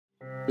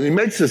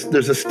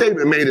there's a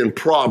statement made in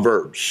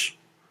Proverbs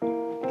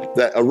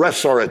that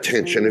arrests our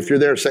attention. If you're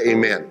there, say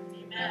amen.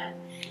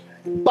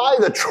 Amen. Buy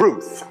the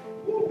truth.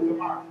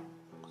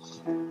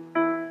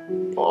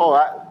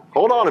 Oh,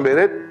 hold on a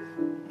minute.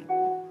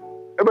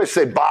 Everybody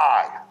say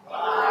buy.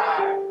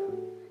 Buy.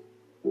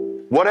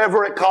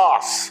 Whatever it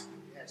costs.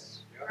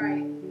 Yes, you're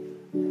right.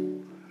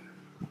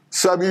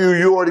 Some of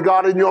you already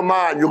got in your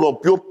mind, you'll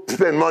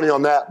spend money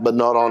on that, but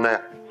not on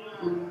that.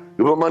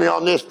 You put money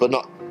on this, but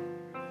not.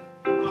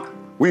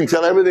 We can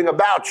tell everything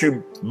about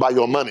you by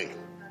your money.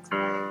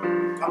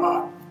 Come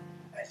on.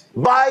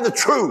 Buy the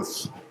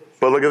truth.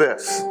 But look at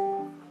this.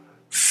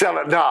 Sell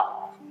it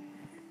not.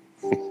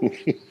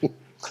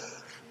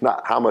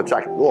 Not how much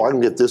I can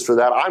get this for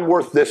that. I'm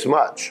worth this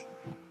much.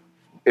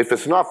 If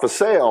it's not for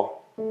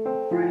sale,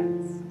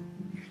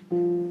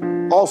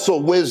 also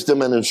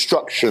wisdom and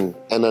instruction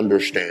and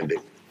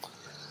understanding.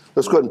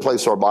 Let's go ahead and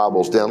place our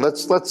Bibles down.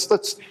 Let's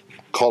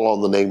call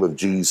on the name of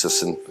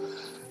Jesus and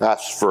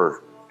ask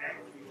for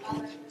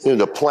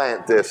to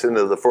plant this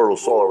into the fertile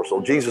soil of our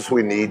soul. Jesus,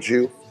 we need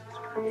you.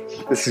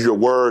 This is your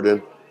word,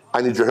 and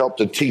I need your help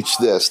to teach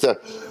this.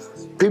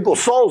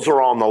 People's souls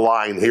are on the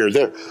line here.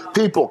 There are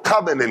people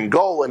coming and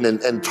going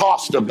and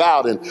tossed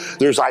about, and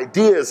there's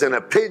ideas and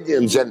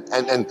opinions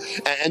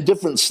and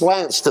different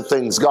slants to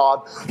things,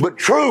 God. But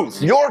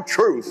truth, your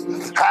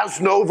truth, has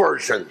no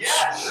versions.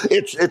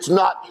 It's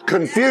not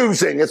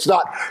confusing. It's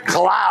not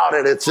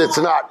clouded. It's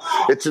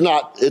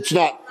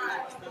not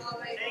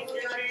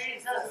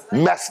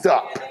messed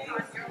up.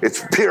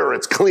 It's pure.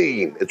 It's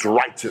clean. It's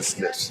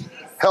righteousness.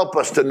 Help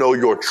us to know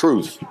your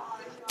truth,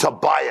 to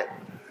buy it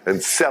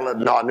and sell it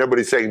not. And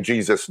everybody say in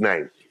Jesus'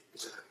 name.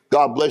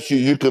 God bless you.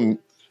 You can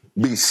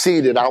be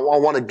seated. I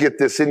want to get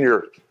this in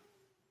your,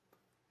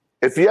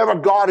 if you ever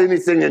got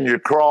anything in your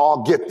craw,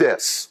 get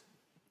this.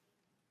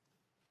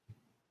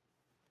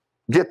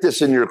 Get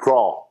this in your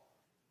craw.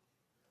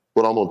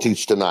 What I'm going to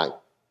teach tonight.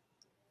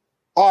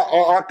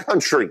 Our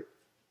country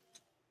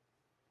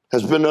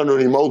has been under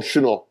an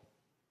emotional,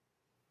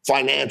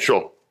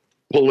 financial,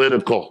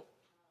 political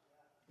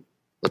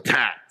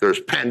attack. There's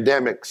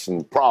pandemics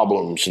and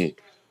problems, and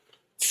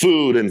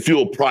food and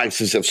fuel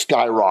prices have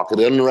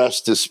skyrocketed.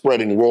 Unrest is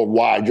spreading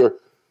worldwide. You're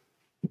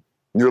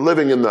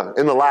living in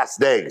the last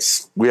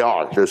days. We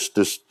are. There's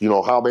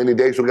how many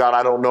days we got,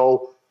 I don't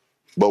know,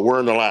 but we're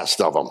in the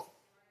last of them.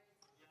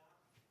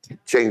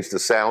 Change the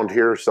sound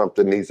here.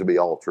 Something needs to be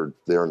altered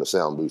there in the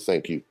sound booth.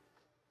 Thank you.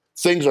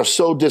 Things are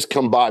so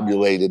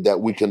discombobulated that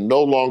we can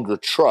no longer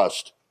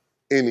trust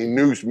any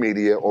news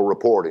media or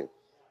reporting.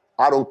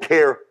 I don't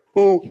care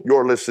who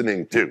you're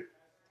listening to.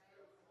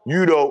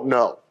 You don't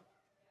know.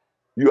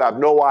 You have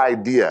no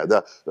idea.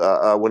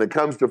 When it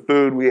comes to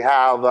food, we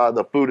have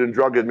the Food and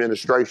Drug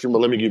Administration, but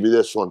let me give you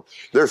this one.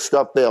 There's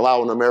stuff they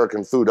allow in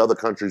American food other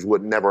countries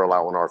would never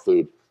allow in our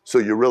food. So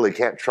you really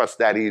can't trust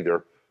that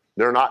either.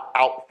 They're not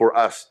out for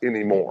us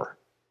anymore.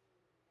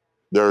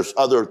 There's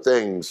other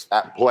things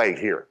at play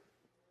here.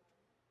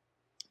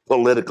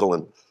 Political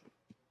and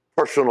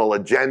personal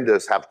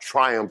agendas have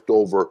triumphed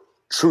over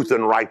truth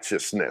and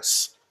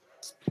righteousness.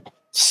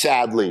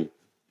 Sadly,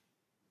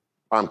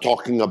 I'm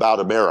talking about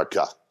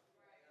America.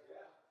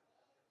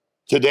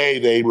 Today,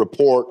 they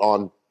report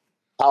on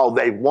how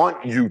they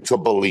want you to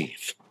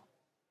believe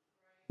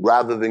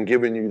rather than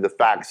giving you the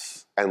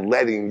facts and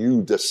letting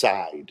you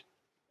decide.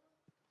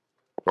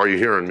 Are you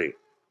hearing me?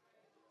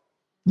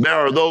 There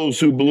are those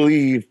who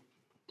believe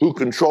who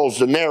controls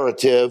the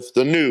narrative,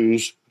 the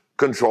news,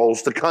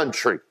 controls the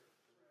country.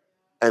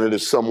 And it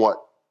is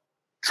somewhat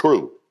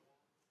true.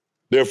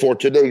 Therefore,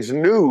 today's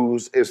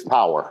news is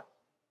power.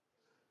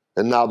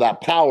 And now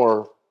that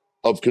power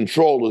of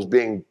control is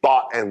being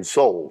bought and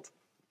sold.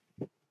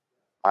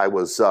 I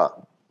was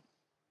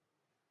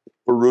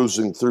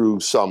perusing through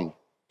some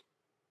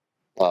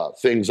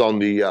things on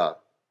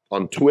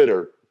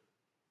Twitter,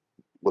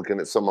 looking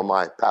at some of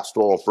my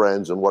pastoral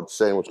friends and what's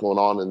going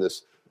on, and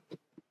this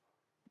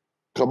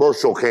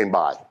commercial came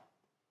by.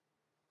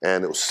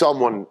 And it was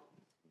someone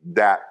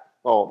that,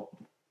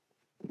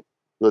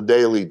 the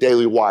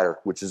Daily Wire,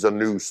 which is a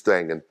news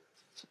thing, and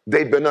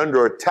they've been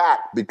under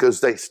attack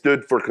because they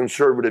stood for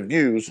conservative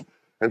views,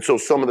 and so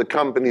some of the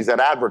companies that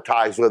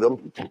advertise with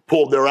them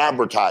pulled their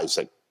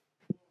advertising.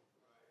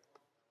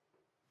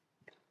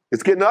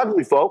 It's getting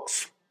ugly,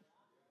 folks.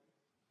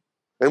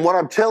 And what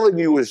I'm telling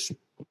you is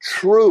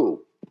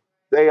true.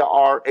 They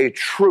are a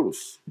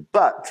truth,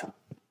 but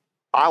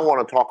I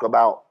want to talk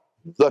about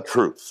the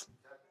truth.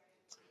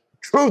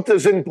 Truth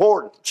is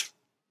important.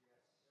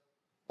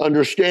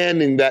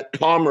 Understanding that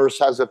commerce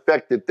has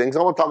affected things.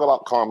 I want to talk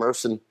about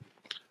commerce. And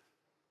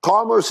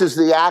commerce is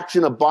the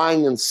action of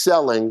buying and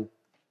selling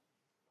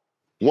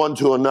one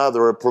to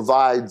another. It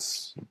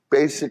provides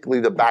basically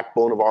the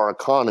backbone of our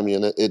economy,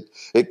 and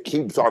it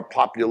keeps our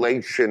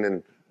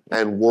population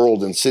and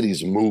world and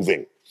cities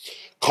moving.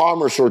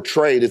 Commerce or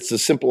trade, it's the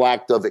simple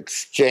act of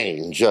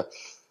exchange.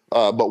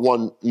 But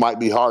one might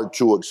be hard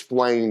to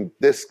explain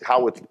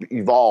how it's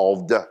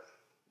evolved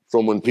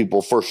from when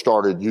people first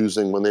started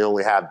when they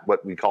only had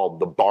what we call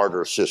the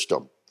barter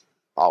system.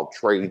 I'll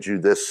trade you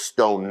this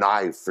stone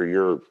knife for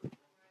your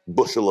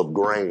bushel of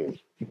grain.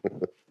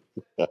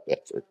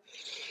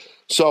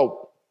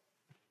 So,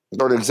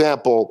 for an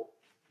example,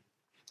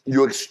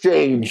 you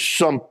exchange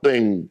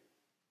something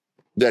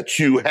that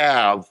you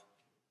have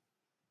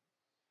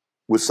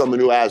with someone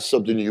who has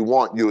something you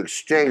want. You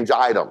exchange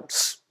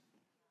items.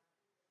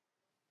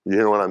 You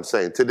hear what I'm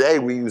saying? Today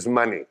we use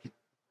money,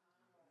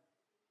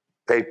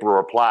 paper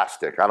or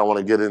plastic. I don't want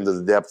to get into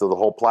the depth of the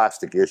whole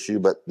plastic issue,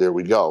 but there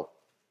we go.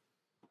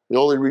 The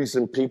only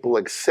reason people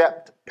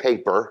accept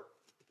paper,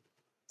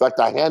 in fact,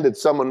 I handed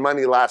someone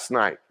money last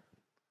night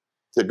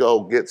to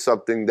go get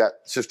something that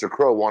Sister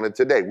Crow wanted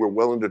today. We're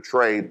willing to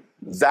trade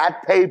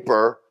that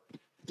paper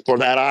for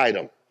that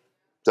item.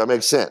 Does that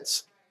make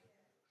sense?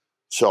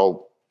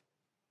 So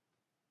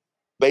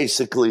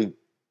basically,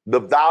 the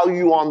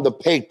value on the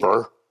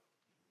paper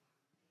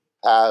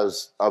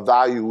has a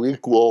value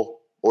equal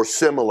or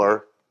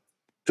similar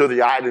to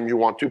the item you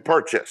want to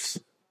purchase.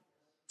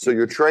 So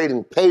you're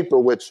trading paper,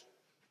 which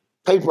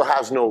paper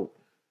has no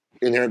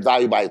inherent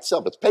value by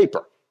itself. It's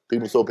paper.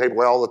 People throw paper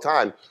away all the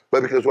time.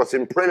 But because what's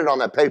imprinted on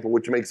that paper,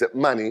 which makes it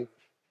money,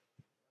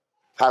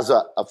 has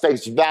a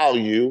face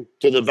value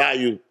to the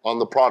value on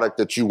the product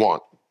that you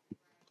want.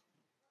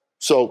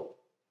 So,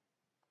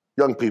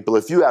 young people,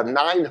 if you have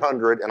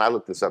 900, and I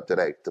looked this up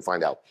today to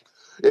find out,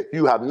 if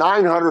you have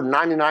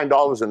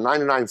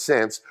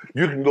 $999.99,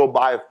 you can go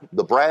buy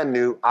the brand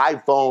new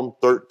iPhone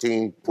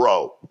 13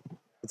 Pro.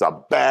 It's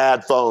a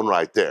bad phone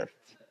right there.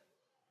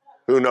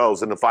 Who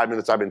knows? In the 5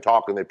 minutes I've been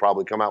talking, they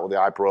probably come out with the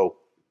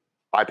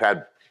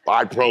iPad,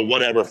 iPro,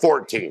 whatever,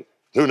 14.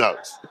 Who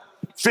knows?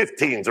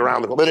 15's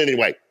around the corner. But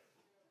anyway,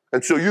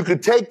 and so you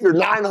could take your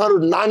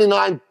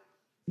 $999,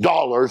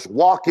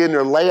 walk in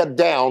there, lay it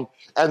down,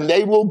 and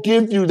they will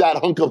give you that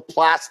hunk of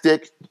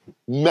plastic,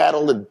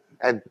 metal,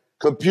 and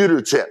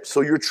computer chips.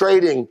 So you're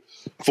trading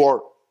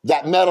for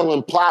that metal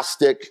and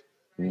plastic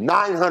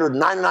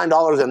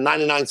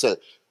 $999.99.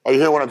 Are you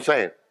hearing what I'm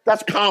saying?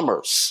 That's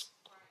commerce.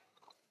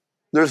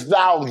 There's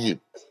value.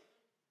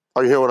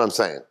 Are you hearing what I'm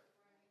saying?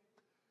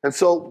 And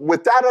so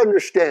with that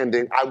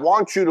understanding, I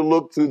want you to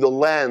look through the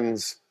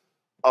lens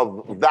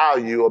of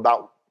value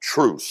about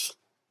truth.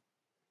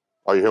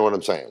 Are you hearing what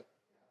I'm saying?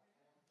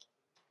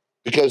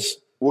 Because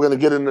we're going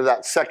to get into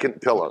that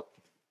second pillar.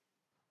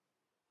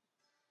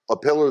 A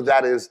pillar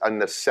that is a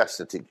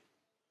necessity.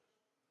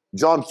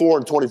 John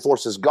 4:24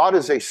 says, God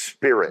is a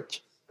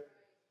spirit,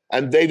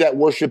 and they that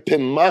worship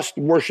him must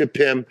worship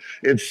him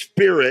in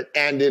spirit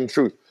and in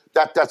truth.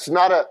 That's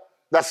not a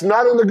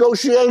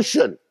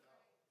negotiation.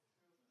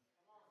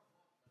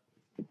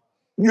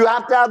 You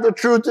have to have the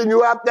truth and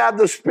you have to have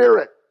the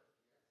spirit.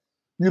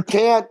 You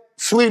can't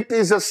sweep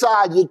these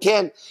aside. You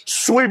can't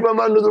sweep them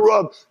under the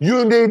rug.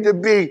 You need to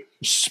be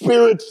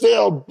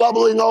spirit-filled,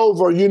 bubbling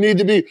over. You need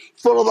to be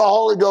full of the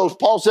Holy Ghost.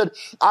 Paul said,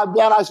 I'm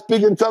glad I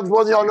speak in tongues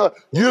more than y'all know.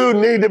 You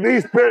need to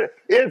be spirit.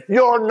 If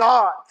you're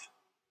not,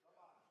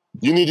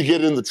 you need to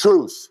get in the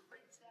truth.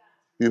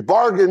 You've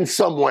bargained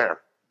somewhere.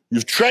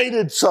 You've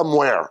traded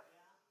somewhere.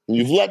 And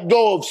you've let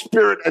go of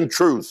spirit and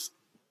truth.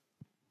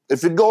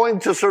 If you're going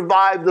to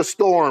survive the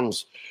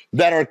storms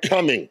that are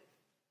coming,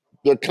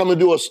 they're coming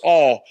to us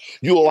all,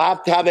 you will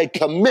have to have a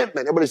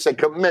commitment. Everybody say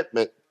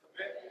commitment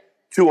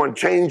to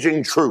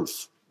unchanging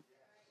truth.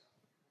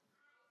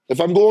 If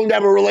I'm going to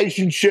have a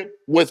relationship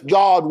with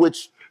God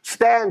which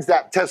stands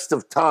that test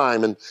of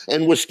time and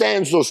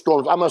withstands those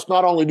storms, I must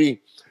not only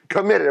be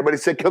committed, everybody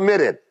say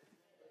committed,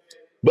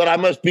 but I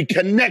must be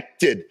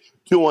connected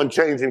to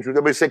unchanging truth.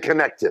 Everybody say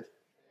connected.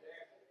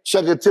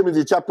 2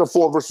 Timothy chapter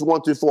 4, verses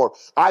 1-4.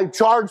 I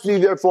charge thee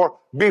therefore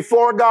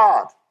before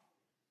God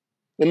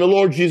and the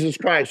Lord Jesus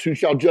Christ, who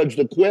shall judge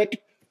the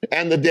quick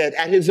and the dead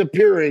at his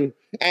appearing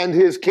and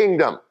his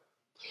kingdom.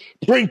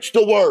 Preach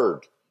the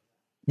word.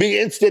 Be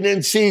instant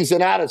in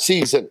season, out of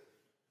season.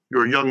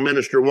 You're a young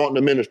minister wanting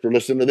to minister.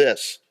 Listen to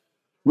this.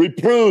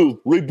 Reprove,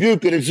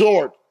 rebuke, and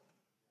exhort.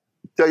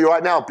 Tell you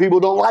right now, people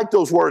don't like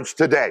those words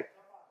today.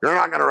 You're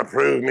not going to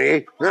reprove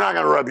me. You're not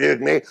going to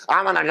rebuke me.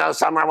 I'm going to go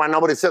somewhere where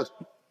nobody says,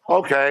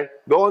 okay,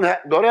 go to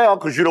hell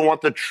because you don't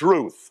want the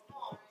truth.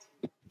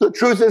 The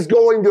truth is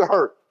going to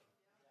hurt.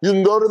 You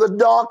can go to the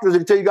doctors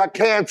and tell you got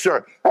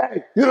cancer.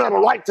 Hey, you don't have a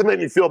right to make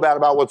me feel bad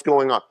about what's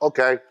going on.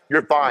 Okay,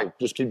 you're fine.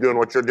 Just keep doing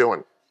what you're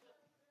doing.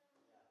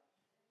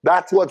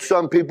 That's what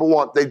some people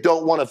want. They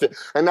don't want to fit.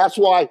 And that's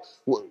why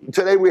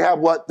today we have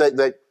what?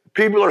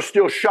 People are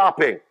still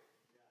shopping.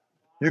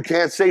 You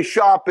can't say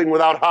shopping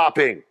without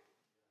hopping.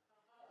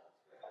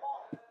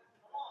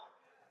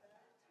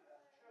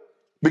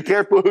 Be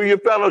careful who you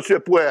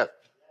fellowship with.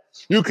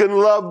 You can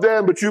love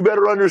them, but you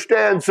better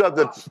understand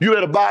something. You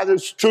better buy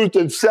this truth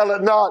and sell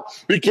it not.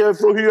 Be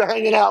careful who you're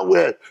hanging out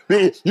with.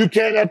 You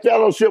can't have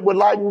fellowship with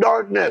light and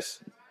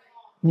darkness.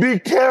 Be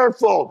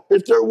careful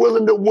if they're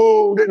willing to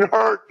wound and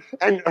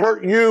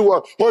hurt you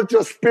or hurt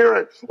your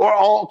spirit or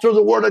alter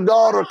the word of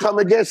God or come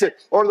against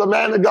it or the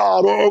man of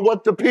God or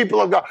what the people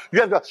of God.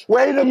 You have to,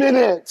 wait a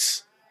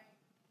minute.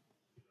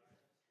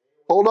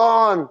 Hold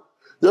on.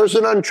 There's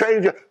an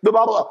unchanging. The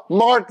Bible,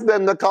 mark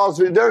them that cause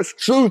me. There's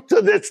truth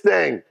to this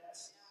thing.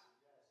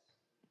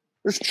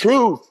 There's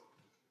truth.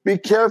 Be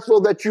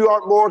careful that you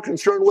aren't more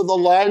concerned with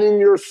aligning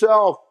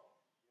yourself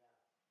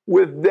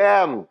with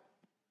them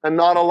and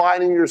not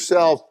aligning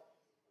yourself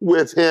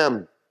with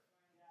him.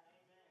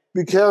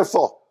 Be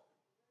careful.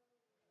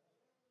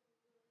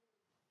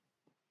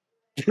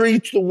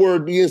 Preach the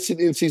word, be instant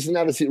in season,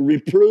 out of season.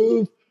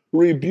 Reprove,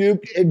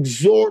 rebuke,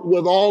 exhort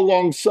with all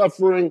long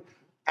suffering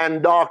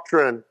and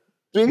doctrine.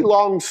 Be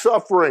long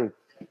suffering,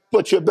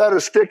 but you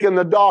better stick in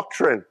the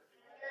doctrine.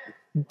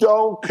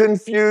 Don't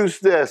confuse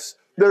this.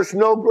 There's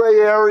no gray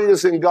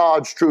areas in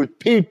God's truth.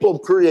 People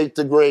create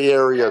the gray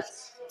areas.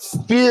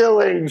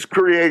 Feelings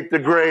create the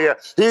gray area.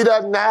 He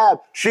doesn't have,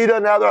 she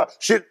doesn't have.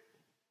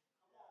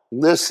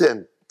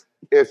 Listen,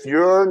 if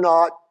you're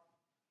not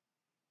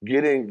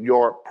getting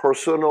your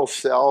personal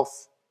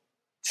self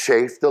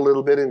chafed a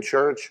little bit in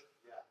church,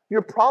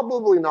 you're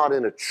probably not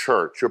in a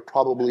church. You're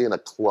probably in a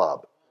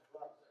club.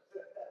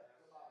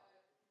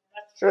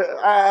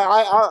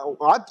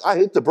 I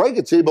hate to break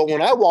it to you, but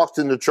when I walked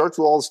into church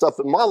with all the stuff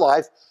in my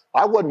life,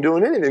 I wasn't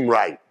doing anything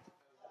right.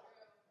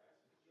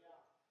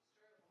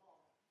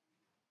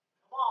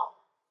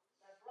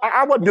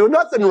 I wasn't doing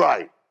nothing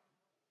right.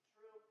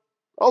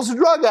 I was a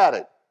drug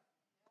addict.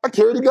 I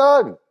carried a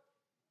gun.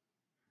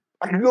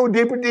 I can go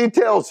deeper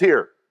details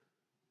here,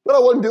 but I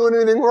wasn't doing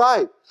anything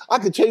right. I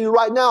can tell you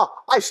right now,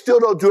 I still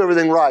don't do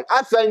everything right.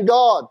 I thank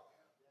God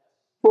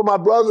for my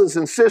brothers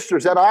and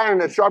sisters, that iron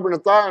that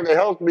sharpeneth iron, that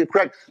helps me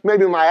correct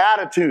maybe my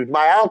attitude,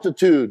 my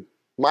altitude,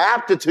 my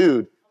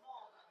aptitude,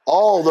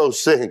 all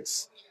those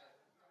things.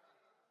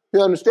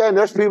 You understand?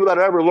 There's people that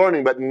are ever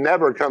learning but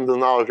never come to the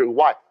knowledge of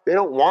why. They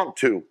don't want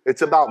to.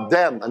 It's about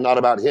them and not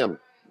about him.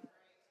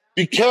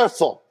 Be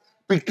careful.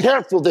 Be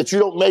careful that you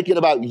don't make it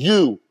about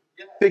you,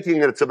 thinking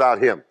that it's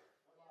about him.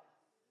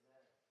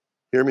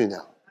 Hear me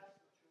now.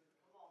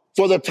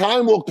 For the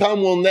time will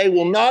come when they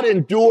will not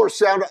endure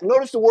sound.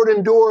 Notice the word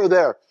endure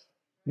there.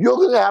 You're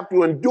going to have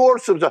to endure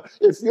some stuff.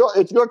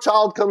 If your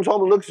child comes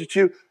home and looks at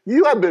you,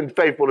 you have been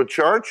faithful to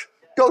church.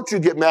 Don't you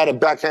get mad and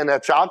backhand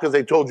that child because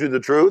they told you the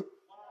truth.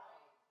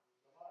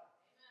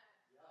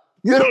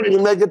 You don't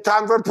even make it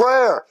time for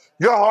prayer.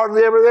 You're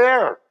hardly ever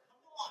there.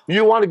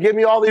 You want to give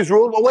me all these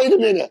rules? Well, wait a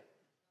minute.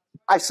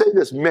 I say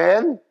this,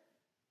 men,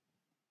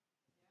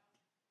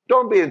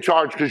 don't be in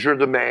charge because you're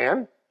the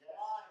man.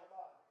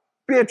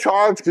 Be in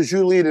charge because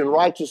you lead in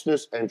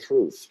righteousness and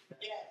truth.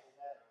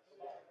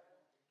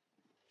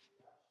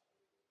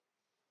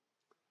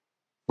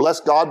 Bless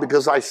God,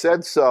 because I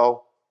said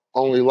so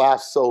only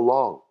lasts so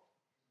long.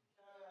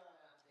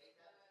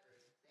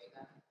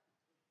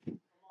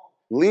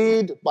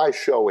 Lead by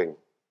showing,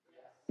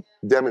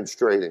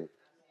 demonstrating,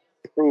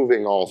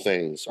 proving all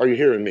things. Are you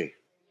hearing me?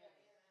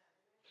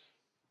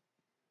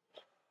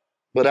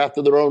 But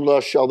after their own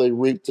lust shall they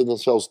reap to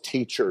themselves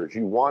teachers.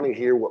 You want to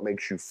hear what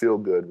makes you feel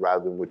good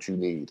rather than what you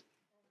need.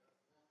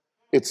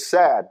 It's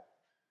sad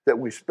that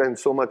we spend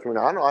so much money.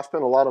 I know I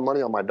spend a lot of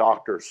money on my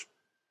doctors.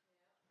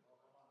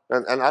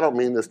 And I don't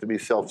mean this to be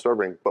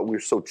self-serving, but we're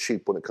so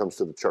cheap when it comes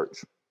to the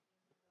church.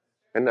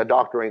 And the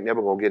doctor ain't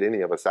never going to get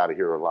any of us out of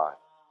here alive.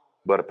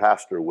 But a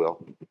pastor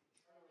will.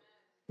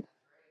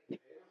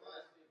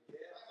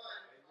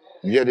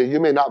 Yeah,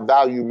 you may not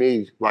value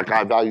me like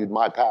I valued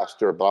my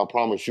pastor, but I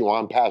promise you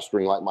I'm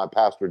pastoring like my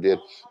pastor did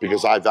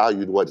because I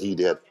valued what he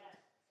did.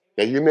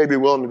 Now, you may be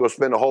willing to go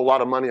spend a whole lot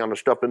of money on the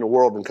stuff in the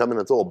world and come in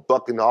and throw a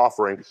buck in the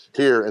offering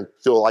here and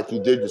feel like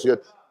you did just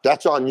good.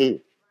 That's on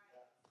you.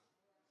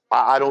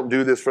 I don't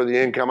do this for the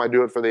income. I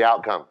do it for the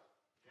outcome.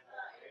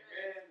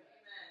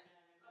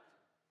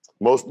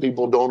 Most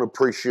people don't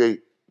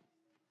appreciate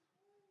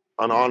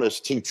an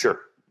honest teacher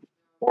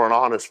or an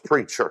honest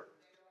preacher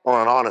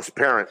or an honest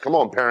parent. Come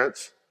on,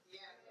 parents.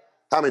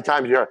 How many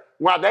times you hear,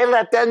 well, they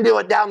let them do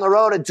it down the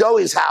road at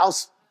Joey's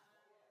house.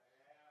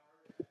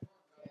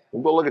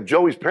 We'll go look at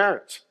Joey's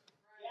parents.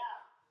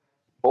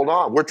 Hold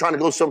on. We're trying to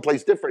go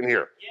someplace different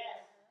here.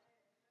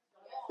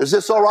 Is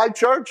this all right,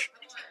 church?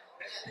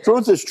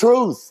 Truth is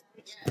truth.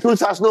 Truth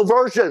has no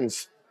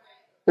versions.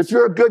 If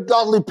you're a good,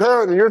 godly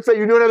parent and you're saying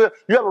you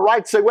have a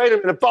right to say, wait a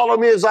minute, follow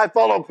me as I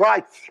follow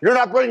Christ. You're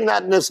not bringing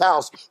that in this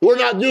house. We're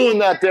not doing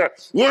that there.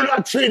 We're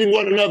not treating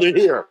one another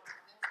here.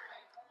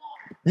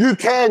 You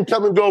can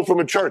come and go from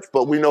a church,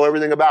 but we know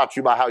everything about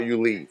you by how you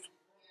leave.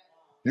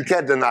 You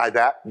can't deny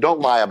that. Don't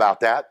lie about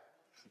that.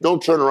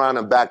 Don't turn around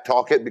and back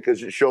talk it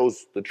because it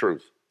shows the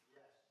truth.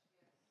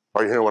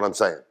 Are you hearing what I'm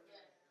saying?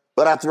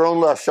 But after their own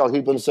lust shall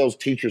heap themselves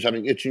teachers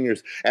having itching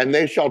ears, and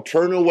they shall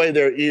turn away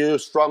their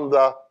ears from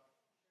the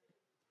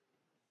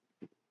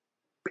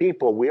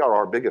people. We are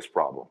our biggest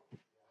problem.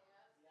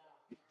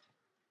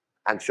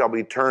 And shall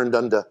be turned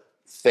unto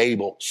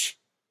fables.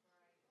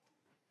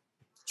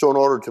 So in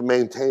order to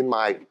maintain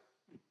my,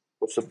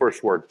 what's the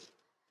first word?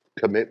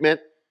 Commitment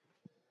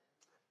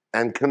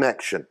and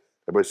connection.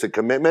 Everybody say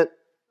commitment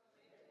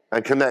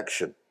and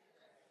connection.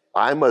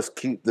 I must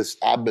keep this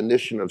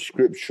admonition of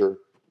Scripture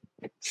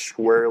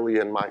squarely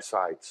in my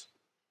sights.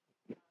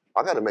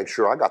 I got to make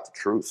sure I got the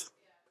truth.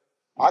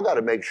 I got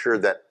to make sure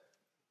that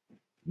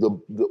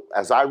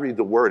as I read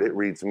the Word, it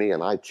reads me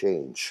and I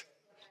change.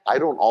 I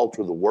don't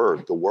alter the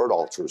word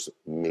alters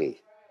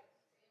me.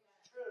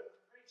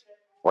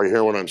 Are you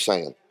hearing what I'm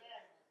saying?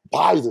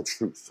 Buy the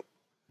truth.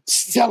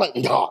 Sell it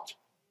not.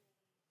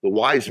 The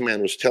wise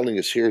man was telling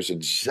us here's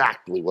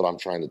exactly what I'm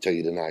trying to tell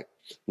you tonight.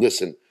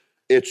 Listen,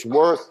 it's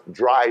worth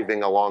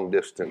driving a long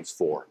distance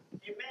for.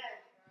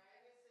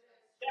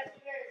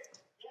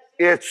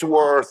 It's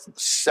worth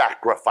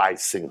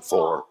sacrificing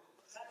for.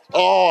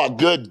 Oh, a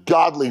good,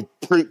 godly,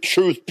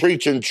 truth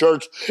preaching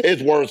church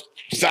is worth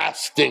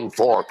fasting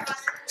for,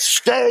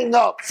 staying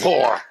up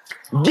for,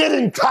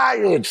 getting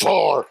tired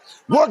for,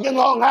 working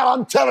long hours.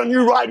 I'm telling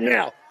you right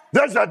now,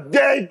 there's a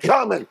day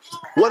coming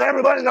when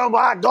everybody knows,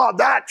 my God,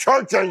 that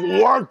church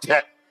is worth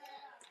it.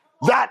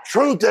 That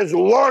truth is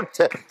worth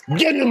it.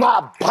 Give me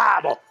my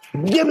Bible.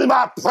 Give me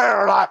my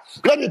prayer life.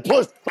 Let me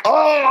push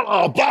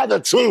by the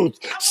truth.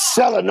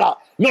 Sell it not,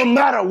 no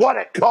matter what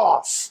it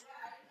costs.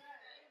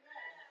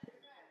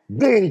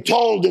 Being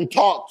told and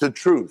taught the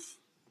truth.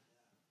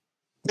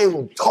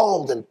 Being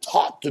told and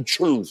taught the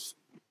truth.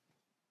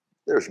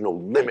 There's no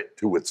limit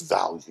to its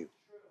value.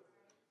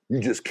 You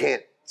just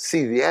can't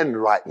see the end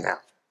right now.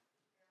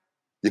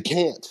 You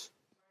can't.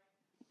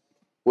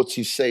 What's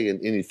he saying?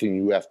 Anything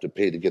you have to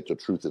pay to get the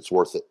truth, it's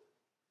worth it.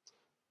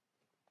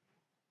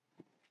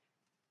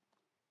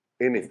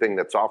 Anything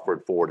that's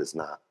offered for it is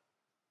not.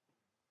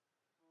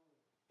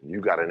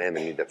 You got an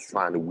enemy that's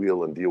trying to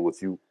wheel and deal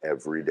with you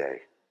every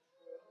day.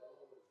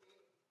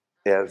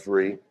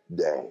 Every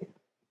day.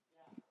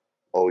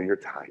 Oh, you're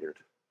tired.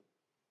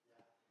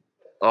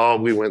 Oh,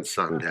 we went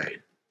Sunday.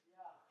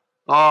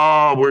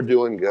 Oh, we're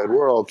doing good.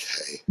 We're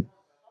okay.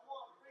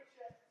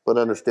 But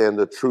understand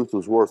the truth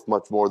is worth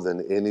much more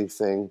than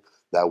anything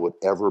that would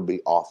ever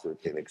be offered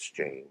in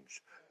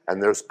exchange.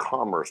 And there's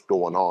commerce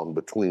going on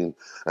between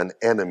an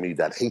enemy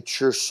that hates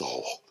your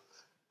soul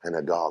and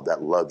a God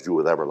that loves you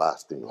with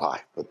everlasting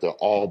life. But it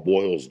all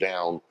boils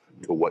down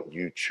to what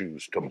you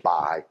choose to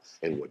buy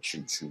and what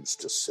you choose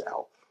to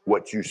sell.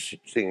 What you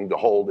seem to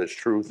hold as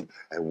truth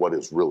and what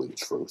is really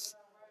truth.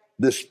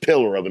 This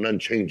pillar of an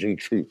unchanging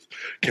truth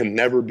can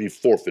never be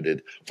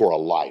forfeited for a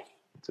life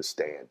to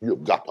stand.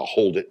 You've got to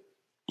hold it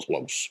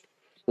close.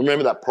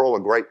 Remember that pearl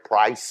of great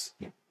price?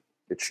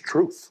 It's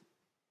truth.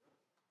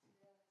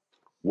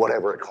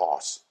 Whatever it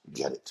costs,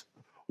 get it.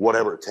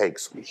 Whatever it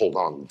takes, hold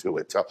on to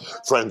it.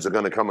 Friends are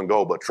going to come and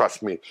go, but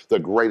trust me, the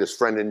greatest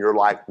friend in your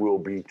life will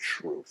be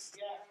truth.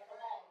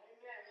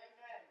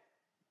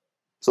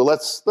 So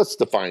let's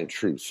define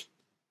truth.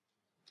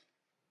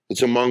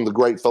 It's among the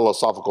great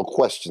philosophical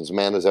questions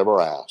man has ever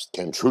asked.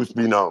 Can truth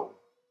be known?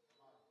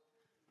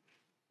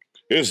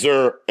 Is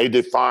there a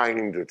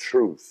defined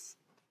truth?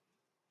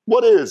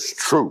 What is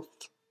truth?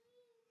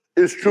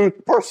 Is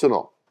truth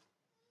personal?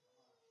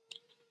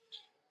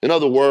 In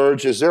other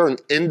words, is there an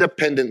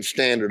independent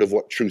standard of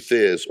what truth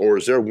is, or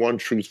is there one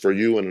truth for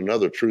you and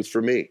another truth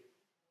for me?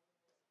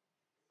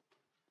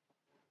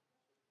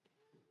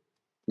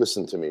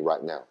 Listen to me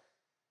right now.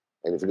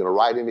 And if you're going to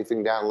write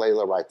anything down,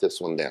 Layla, write this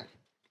one down.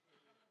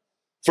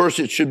 First,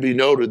 it should be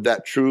noted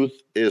that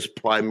truth is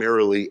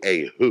primarily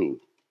a who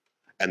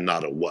and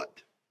not a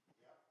what.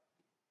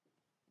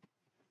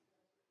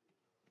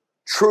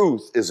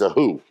 Truth is a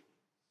who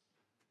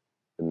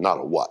and not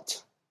a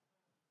what.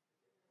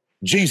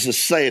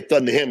 Jesus saith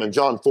unto him in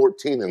John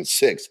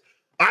 14:6,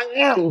 I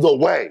am the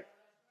way,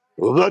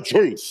 the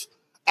truth,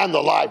 and the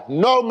life.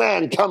 No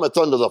man cometh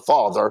unto the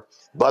Father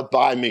but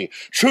by me.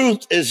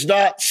 Truth is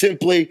not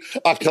simply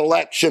a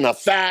collection of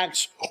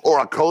facts or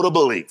a code of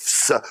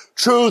beliefs.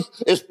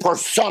 Truth is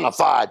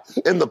personified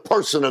in the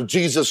person of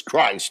Jesus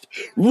Christ.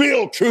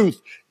 Real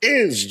truth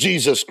is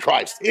Jesus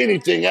Christ.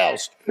 Anything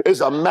else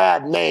is a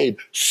man-made,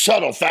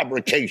 subtle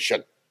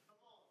fabrication.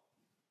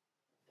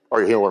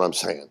 Are you hearing what I'm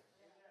saying?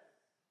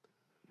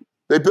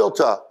 They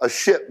built a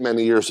ship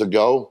many years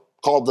ago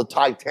called the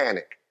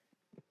Titanic.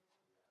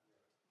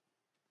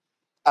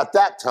 At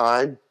that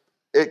time,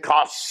 it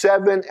cost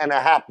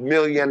 $7.5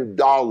 million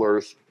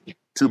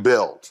to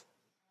build.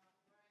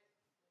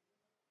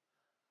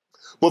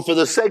 But for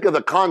the sake of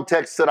the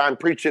context that I'm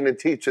preaching and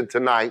teaching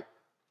tonight,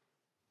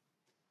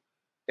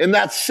 in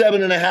that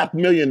 $7.5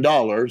 million,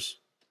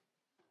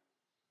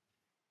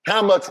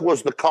 how much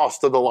was the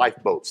cost of the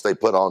lifeboats they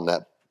put on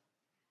that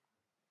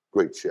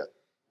great ship?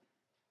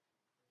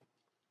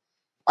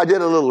 I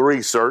did a little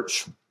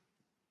research,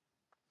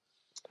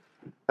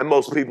 and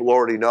most people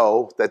already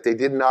know that they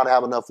did not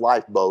have enough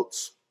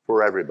lifeboats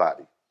for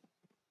everybody.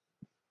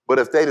 But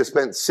if they'd have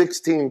spent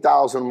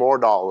 $16,000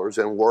 more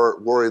and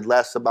worried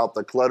less about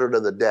the clutter to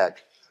the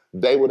deck,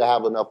 they would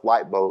have enough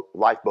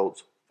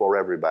lifeboats for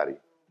everybody.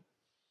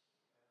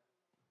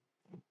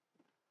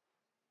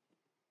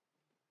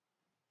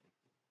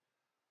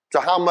 So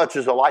how much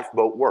is a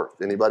lifeboat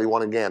worth? Anybody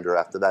want to gander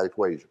after that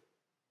equation?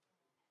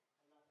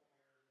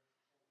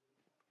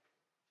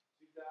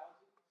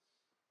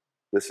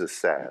 This is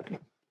sad.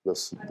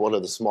 This one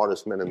of the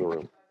smartest men in the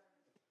room.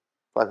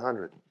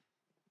 500.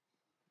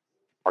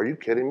 Are you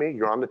kidding me?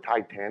 You're on the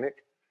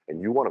Titanic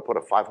and you want to put a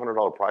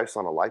 $500 price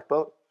on a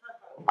lifeboat?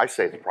 I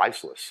say it's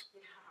priceless.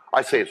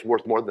 I say it's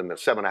worth more than the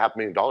 $7.5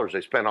 million they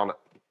spent on it.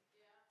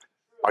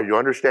 Are you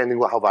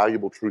understanding how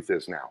valuable truth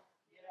is now?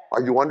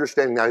 Are you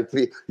understanding now?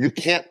 You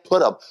can't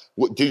put up,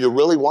 do you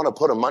really want to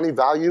put a money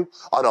value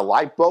on a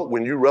lifeboat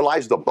when you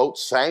realize the boat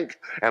sank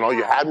and all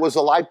you had was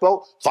a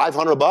lifeboat?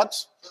 $500,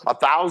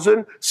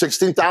 $1,000,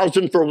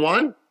 $16,000 for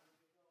one?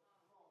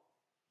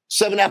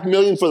 $7.5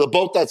 million for the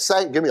boat that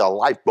sank? Give me a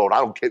lifeboat.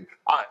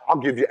 I'll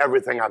give you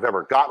everything I've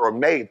ever got or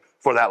made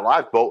for that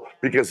lifeboat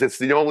because it's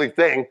the only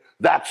thing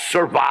that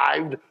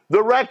survived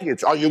the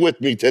wreckage. Are you with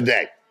me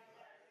today?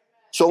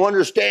 So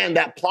understand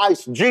that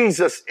price.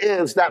 Jesus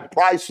is that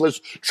priceless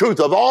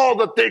truth of all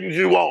the things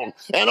you own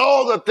and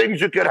all the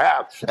things you could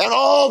have and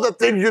all the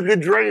things you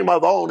could dream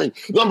of owning.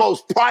 The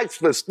most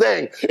priceless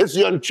thing is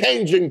the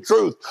unchanging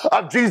truth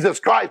of Jesus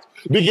Christ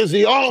because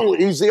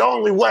he's the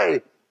only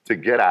way to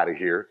get out of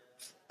here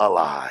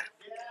alive.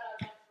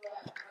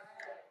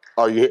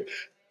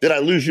 Did I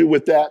lose you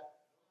with that?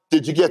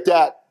 Did you get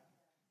that?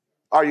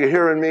 Are you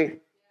hearing me?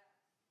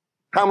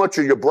 How much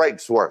are your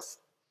brakes worth?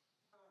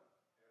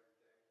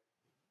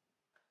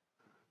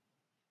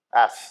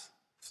 Ask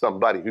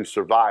somebody who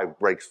survived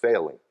brakes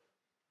failing.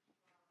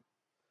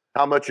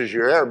 How much is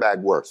your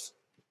airbag worth?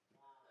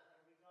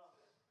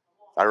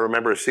 I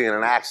remember seeing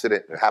an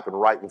accident that happened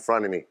right in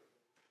front of me.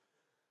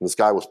 This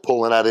guy was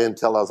pulling out in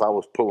till as I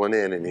was pulling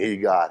in, and he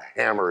got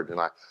hammered, and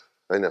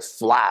in a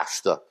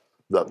flash, the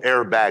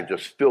airbag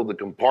just filled the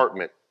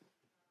compartment.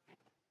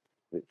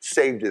 It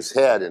saved his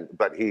head,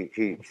 but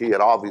he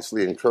had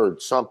obviously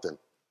incurred something,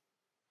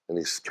 and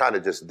he's kind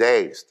of just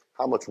dazed.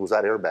 How much was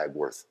that airbag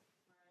worth?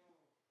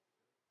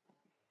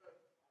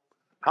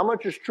 How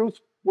much is truth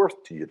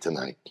worth to you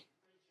tonight?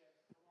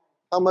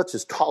 How much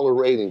is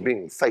tolerating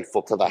being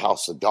faithful to the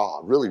house of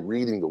God, really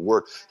reading the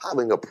word,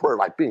 having a prayer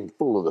life, being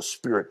full of the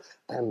Spirit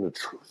and the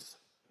truth?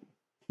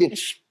 He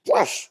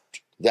expressed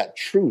that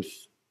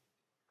truth.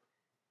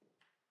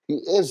 He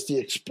is the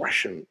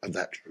expression of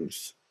that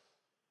truth.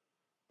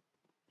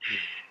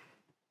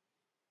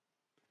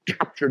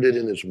 Captured it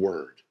in his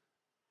word.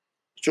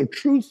 So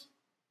truth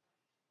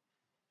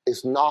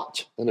is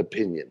not an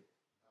opinion.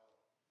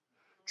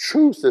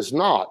 Truth is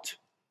not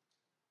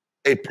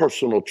a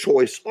personal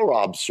choice or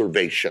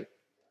observation.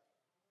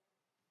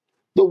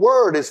 The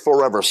word is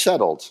forever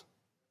settled,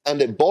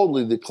 and it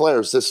boldly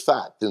declares this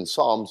fact in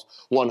Psalms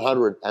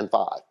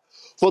 105.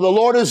 For the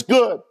Lord is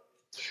good,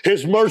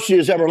 his mercy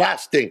is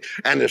everlasting,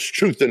 and his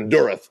truth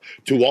endureth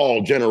to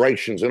all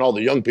generations. And all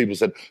the young people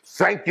said,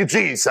 thank you,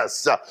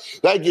 Jesus.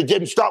 Thank you.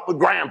 Didn't stop with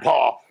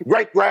grandpa,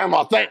 great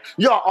grandma.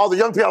 All the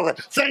young people said,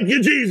 thank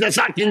you, Jesus.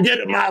 I can get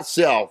it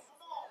myself.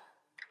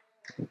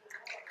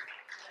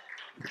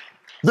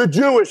 The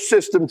Jewish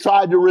system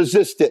tried to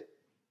resist it,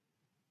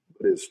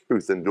 but his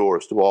truth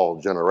endures to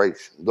all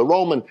generations. The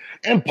Roman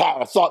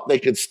Empire thought they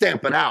could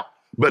stamp it out,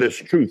 but his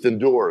truth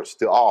endures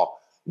to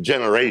all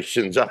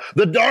generations.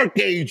 The Dark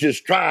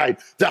Ages tried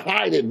to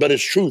hide it, but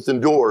his truth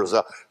endures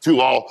to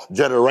all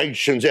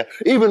generations.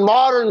 Even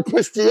modern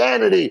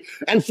Christianity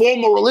and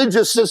former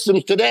religious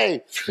systems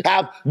today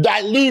have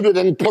diluted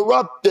and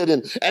corrupted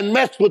and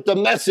messed with the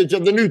message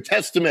of the New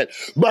Testament,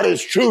 but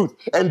his truth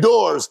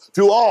endures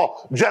to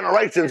all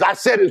generations. I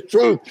said his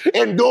truth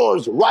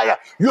endures right up.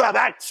 You have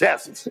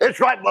access. It's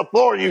right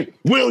before you.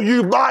 Will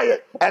you buy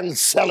it and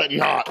sell it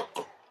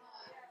not?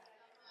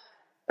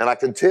 And I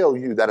can tell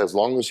you that as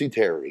long as he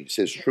tarries,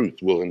 his truth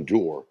will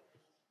endure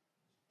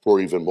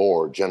for even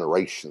more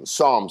generations.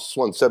 Psalms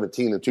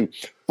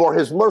 117:2. For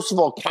his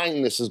merciful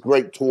kindness is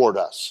great toward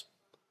us,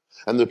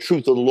 and the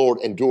truth of the Lord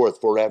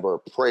endureth forever.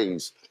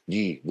 Praise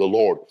ye the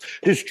Lord.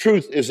 His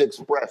truth is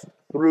expressed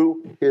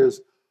through his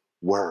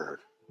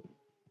word.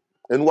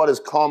 In what is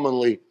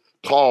commonly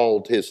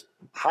called his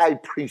high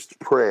priest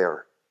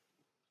prayer.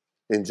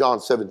 In John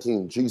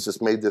 17,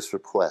 Jesus made this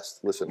request.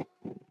 Listen.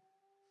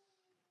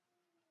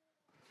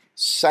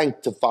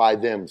 Sanctify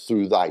them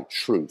through thy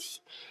truth.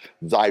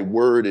 Thy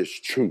word is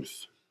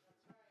truth.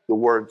 The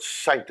word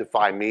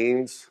sanctify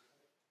means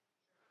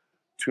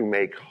to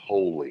make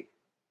holy.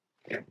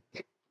 The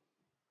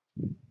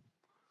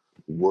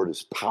word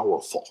is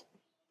powerful.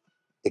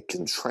 It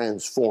can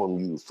transform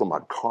you from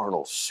a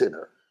carnal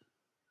sinner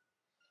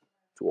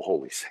to a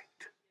holy saint.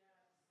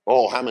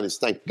 Oh, how many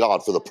thank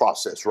God for the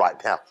process right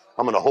now?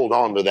 I'm going to hold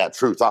on to that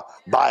truth. I'm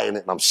buying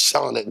it and I'm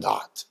selling it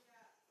not.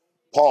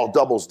 Paul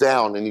doubles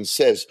down and he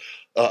says,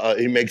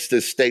 he makes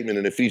this statement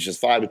in Ephesians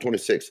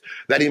 5:26,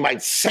 that he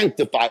might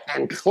sanctify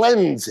and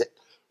cleanse it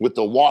with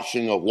the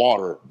washing of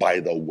water by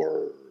the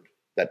word.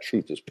 That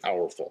truth is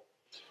powerful.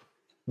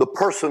 The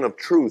person of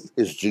truth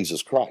is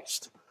Jesus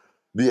Christ.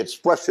 The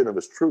expression of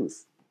his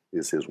truth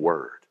is his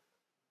word.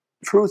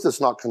 Truth is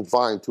not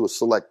confined to a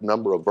select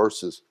number of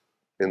verses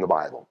in the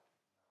Bible.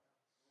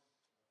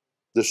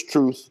 This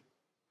truth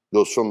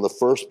goes from the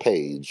first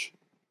page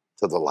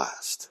to the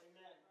last.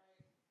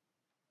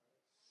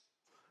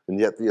 And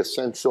yet the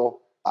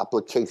essential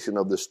application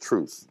of this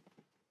truth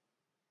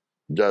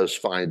does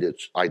find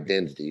its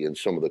identity in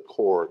some of the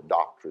core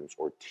doctrines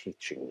or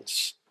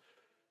teachings.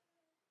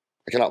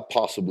 I cannot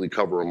possibly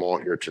cover them all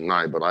here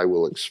tonight, but I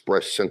will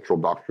express central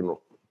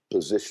doctrinal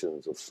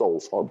positions of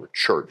Souls Harbor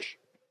Church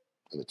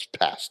and its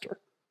pastor.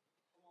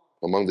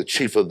 Among the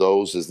chief of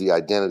those is the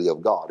identity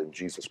of God in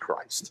Jesus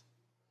Christ.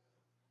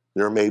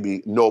 There may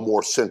be no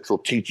more central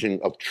teaching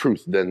of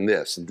truth than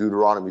this. In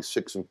Deuteronomy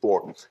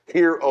 6:4,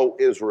 hear, O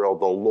Israel,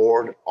 the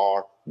Lord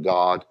our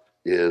God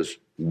is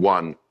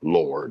one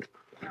Lord.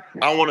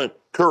 I want to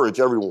encourage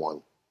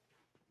everyone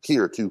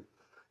here to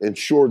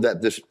ensure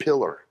that this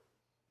pillar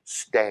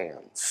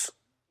stands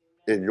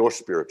in your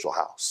spiritual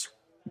house.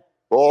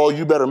 Oh,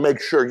 you better make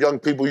sure, young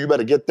people, you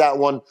better get that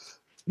one.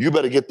 You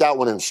better get that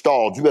one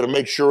installed. You better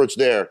make sure it's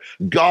there.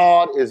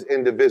 God is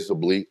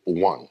indivisibly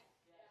one.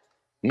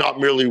 Not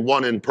merely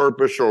one in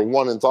purpose or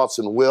one in thoughts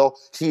and will.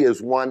 He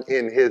is one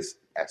in his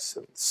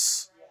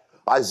essence.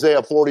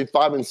 Isaiah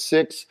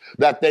 45:6,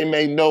 that they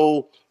may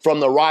know from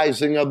the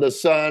rising of the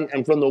sun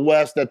and from the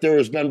west that there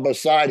is none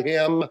beside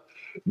him.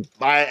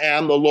 I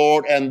am the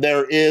Lord and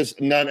there is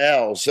none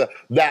else.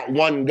 That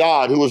one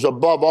God who is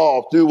above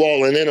all, through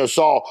all, and in us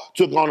all,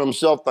 took on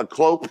himself the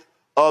cloak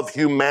of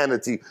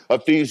humanity.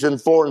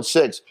 Ephesians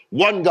 4:6,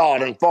 one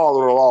God and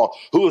Father of all,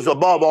 who is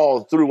above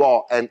all, through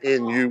all, and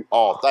in you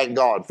all. Thank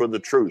God for the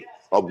truth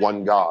of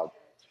one God.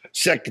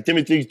 2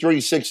 Timothy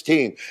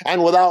 3:16,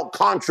 and without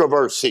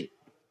controversy.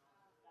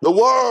 The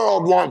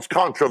world wants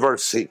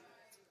controversy,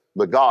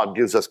 but God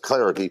gives us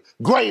clarity.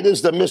 Great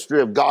is the mystery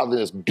of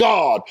godliness.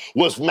 God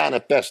was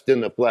manifest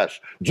in the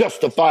flesh,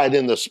 justified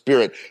in the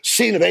spirit,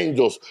 seen of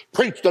angels,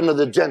 preached unto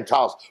the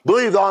Gentiles,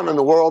 believed on in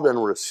the world,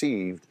 and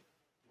received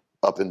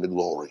up into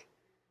glory.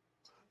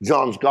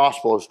 John's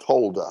gospel has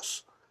told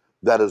us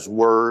that his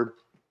word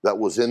that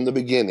was in the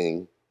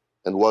beginning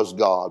and was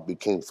God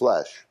became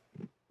flesh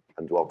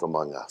and dwelt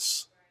among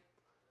us.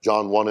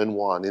 John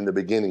 1:1, in the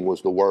beginning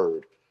was the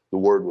Word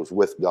was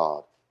with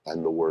God,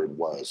 and the Word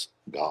was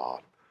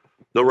God.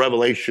 The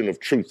revelation of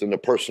truth in the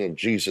person of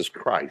Jesus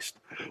Christ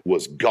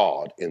was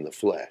God in the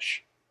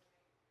flesh.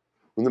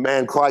 When the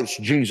man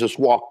Christ Jesus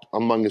walked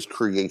among his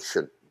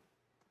creation,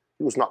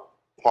 he was not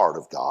part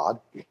of God.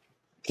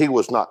 He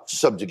was not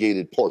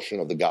subjugated portion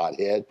of the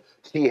Godhead.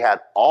 He had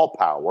all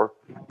power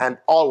and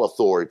all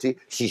authority.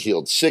 He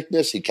healed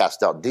sickness. He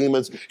cast out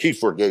demons. He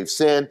forgave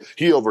sin.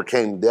 He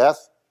overcame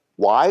death.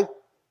 Why?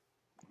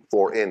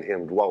 For in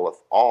him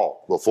dwelleth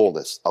all the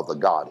fullness of the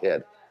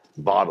Godhead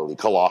bodily.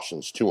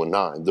 Colossians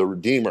 2:9. The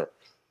Redeemer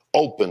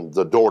opened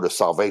the door to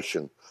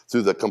salvation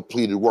through the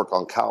completed work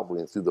on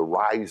Calvary and through the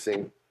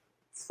rising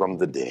from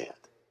the dead.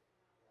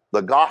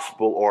 The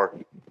gospel,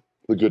 or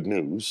the good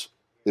news,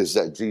 is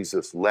that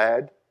Jesus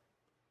led,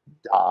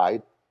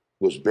 died,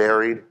 was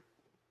buried,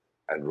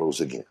 and rose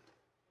again.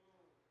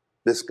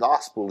 This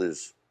gospel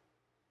is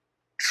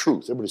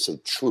truth. Everybody say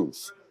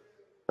truth.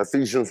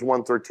 Ephesians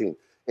 1:13.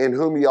 In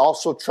whom ye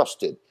also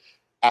trusted.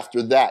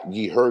 After that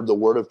ye heard the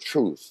word of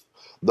truth,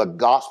 the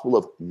gospel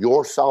of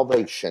your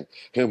salvation,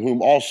 in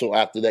whom also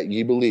after that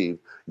ye believed,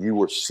 you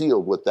were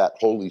sealed with that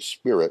Holy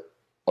Spirit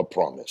of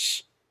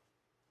promise.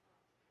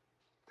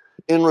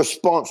 In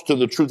response to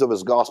the truth of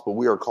his gospel,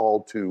 we are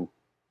called to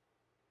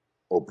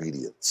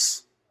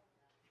obedience.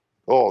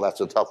 Oh,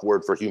 that's a tough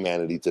word for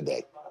humanity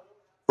today.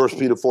 1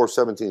 Peter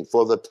 4:17,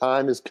 for the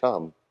time is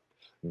come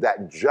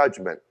that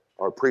judgment,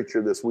 our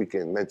preacher this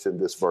weekend mentioned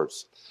this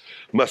verse,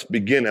 must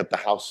begin at the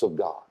house of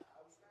God.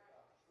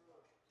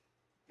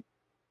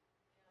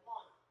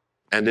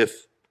 And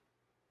if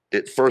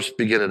it first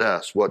begin at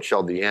us, what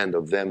shall the end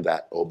of them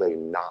that obey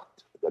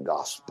not the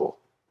gospel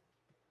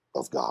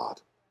of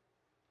God?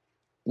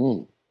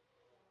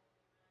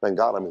 Thank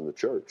God I'm in the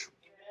church.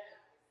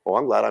 Oh,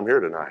 I'm glad I'm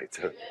here tonight.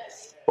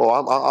 Oh,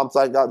 I'm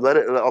thank God. Let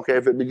it. Okay,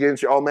 if it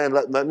begins, oh man,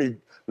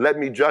 let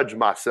me judge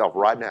myself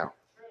right now.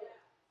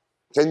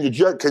 Can you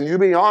judge? Can you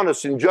be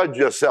honest and judge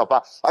yourself?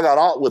 I got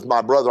out with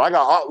my brother. I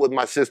got out with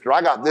my sister.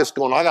 I got this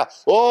going on.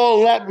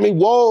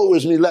 Woe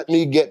is me. Let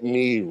me get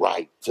me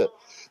right.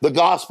 The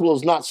gospel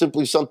is not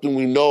simply something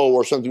we know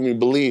or something we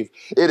believe.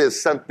 It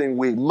is something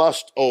we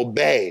must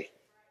obey.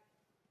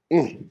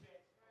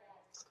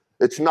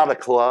 It's not a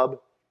club.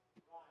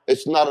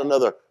 It's not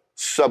another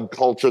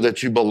subculture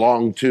that you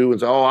belong to and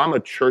say, oh, I'm a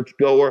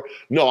churchgoer.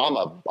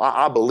 No,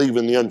 I believe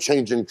in the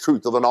unchanging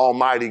truth of an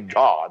almighty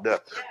God.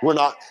 We're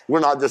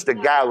not just a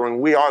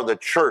gathering. We are the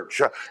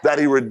church that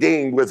he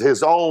redeemed with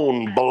his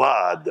own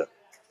blood.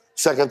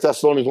 2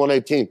 Thessalonians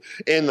 1:18,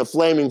 in the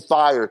flaming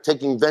fire,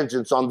 taking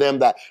vengeance on them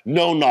that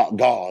know not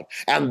God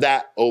and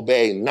that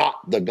obey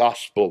not the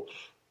gospel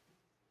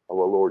of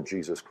our Lord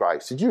Jesus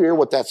Christ. Did you hear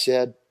what that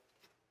said?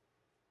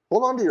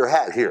 Hold on to your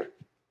hat here.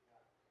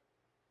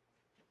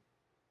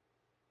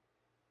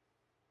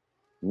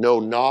 Know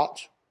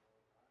not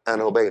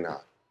and obey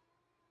not.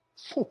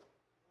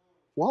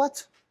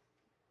 What?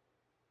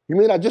 You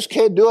mean I just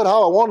can't do it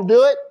how I want to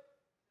do it?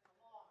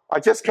 I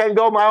just can't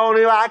go my own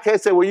way. I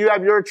can't say, well, you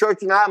have your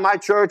church and I have my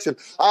church and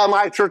I have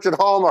my church at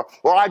home,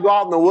 or I go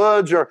out in the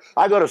woods, or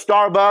I go to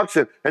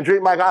Starbucks and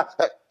drink my God.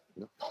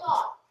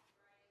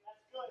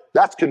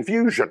 That's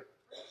confusion.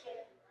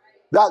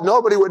 That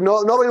nobody would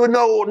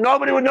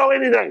know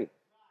anything.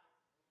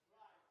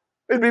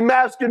 It'd be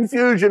mass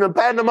confusion and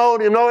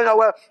pandemonium, knowing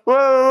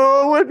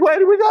which way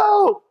do we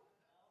go?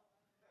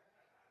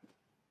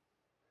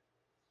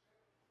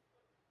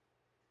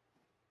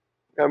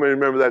 I mean,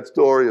 remember that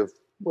story of,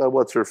 well,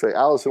 what's her face?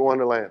 Alice in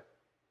Wonderland.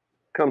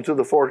 Comes to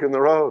the fork in the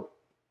road.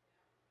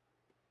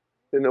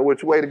 Didn't know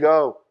which way to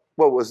go.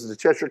 What was it, the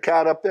Cheshire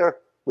Cat up there?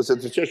 Was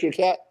it the Cheshire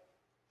Cat?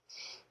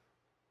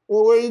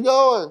 Well, where are you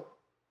going?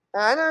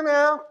 I don't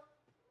know.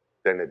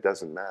 Then it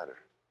doesn't matter.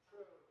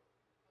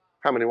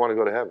 How many want to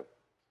go to heaven?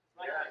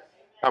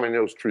 How many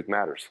knows truth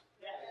matters?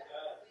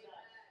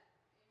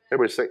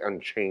 Everybody say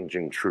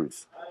unchanging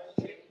truth.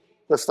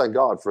 Let's thank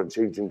God for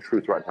unchanging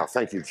truth right now.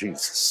 Thank you,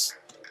 Jesus.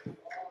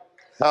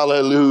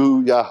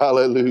 Hallelujah,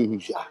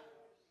 hallelujah.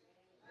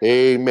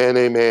 Amen,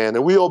 amen.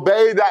 And we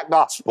obey that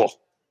gospel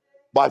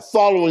by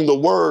following the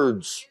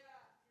words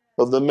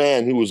of the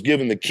man who was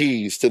given the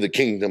keys to the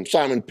kingdom.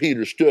 Simon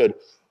Peter stood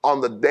on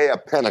the day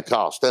of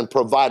Pentecost and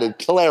provided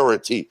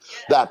clarity,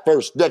 that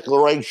first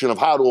declaration of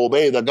how to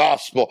obey the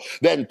gospel.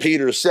 Then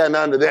Peter said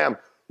unto them,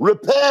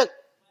 repent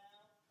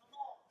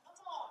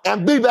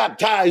and be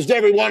baptized,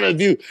 every one of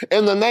you,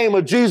 in the name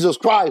of Jesus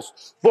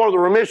Christ for the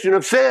remission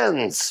of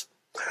sins,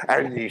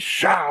 and ye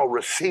shall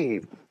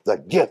receive the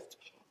gift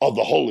of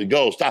the Holy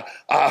Ghost.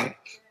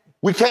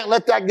 We can't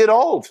let that get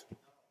old.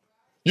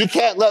 You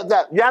can't let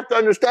that. You have to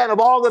understand, of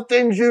all the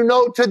things you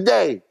know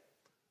today,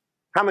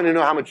 how many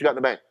know how much you got in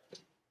the bank?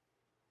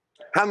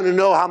 How many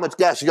know how much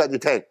gas you got in your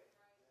tank?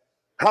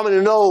 How many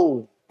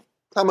know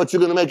how much you're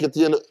going to make at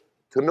the end?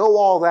 To know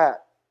all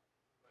that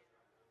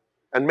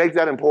and make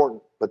that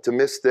important, but to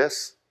miss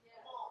this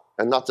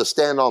and not to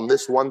stand on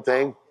this one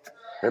thing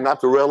and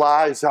not to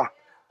realize,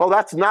 oh,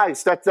 that's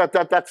nice.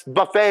 That's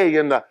buffet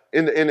in the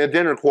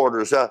dinner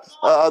quarters.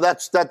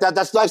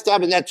 That's nice to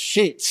have in that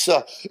sheets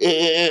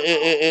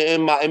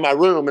in my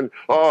room, and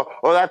or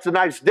that's a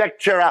nice deck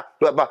chair.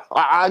 But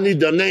I need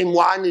to name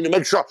why. I need to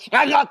make sure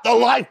I got the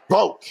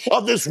lifeboat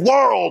of this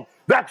world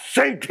that's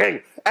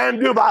sinking.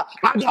 And I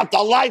got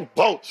the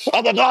lifeboat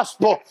of the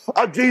gospel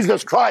of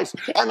Jesus Christ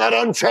and that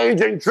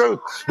unchanging truth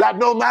that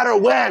no matter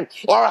when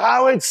or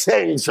how it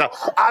sings,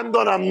 I'm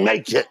going to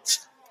make it.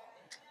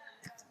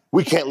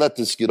 We can't let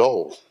this get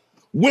old.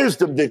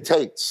 Wisdom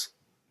dictates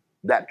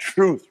that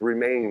truth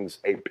remains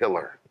a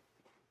pillar.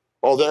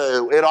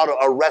 Oh, it ought to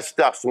arrest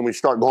us when we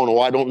start going,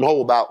 oh, I don't know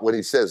about when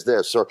he says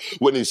this or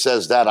when he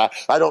says that.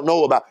 I don't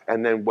know about.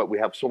 And then what we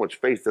have so much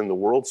faith in the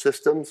world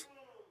systems,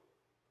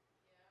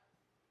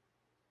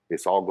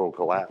 it's all going to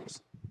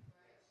collapse.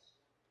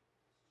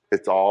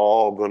 It's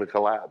all going to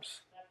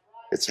collapse.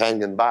 It's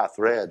hanging by a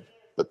thread,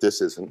 but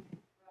this isn't.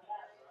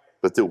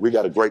 But we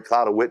got a great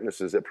cloud of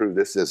witnesses that prove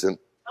this isn't.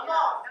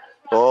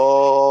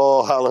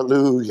 Oh,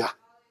 hallelujah.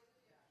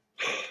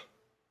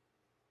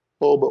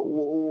 Oh, but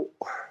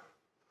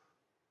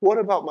what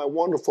about my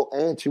wonderful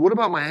auntie? What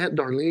about my Aunt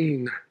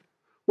Darlene?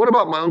 What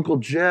about my Uncle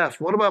Jeff?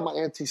 What about my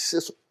Auntie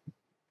Sis?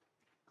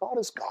 God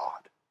is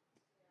God.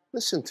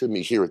 Listen to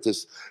me here at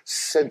this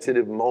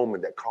sensitive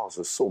moment that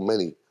causes so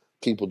many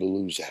people to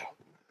lose out.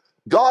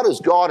 God is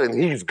God and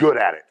he's good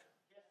at it.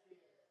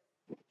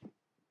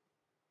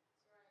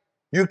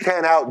 You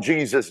can't out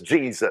Jesus.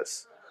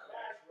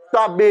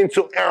 Stop being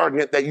so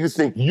arrogant that you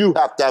think you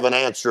have to have an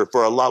answer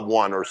for a loved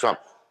one or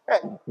something. Hey,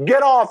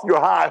 get off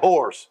your high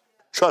horse.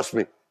 Trust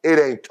me, it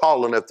ain't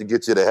tall enough to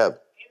get you to heaven.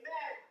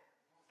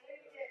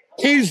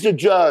 He's the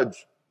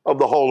judge of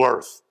the whole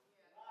earth.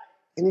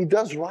 And he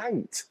does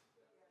right.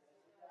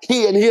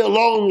 He and he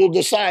alone will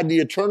decide the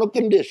eternal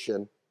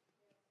condition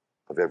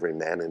of every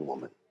man and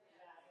woman.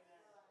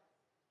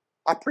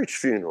 I preach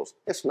funerals.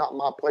 It's not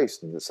my place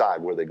to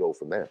decide where they go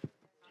from there.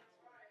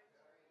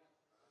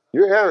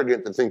 You're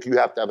arrogant to think you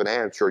have to have an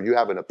answer or you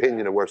have an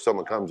opinion of where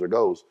someone comes or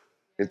goes.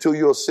 Until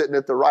you're sitting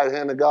at the right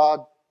hand of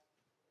God,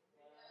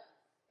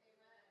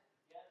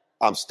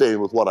 I'm staying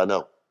with what I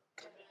know.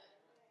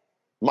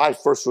 My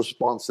first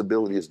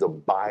responsibility is to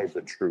buy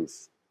the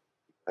truth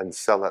and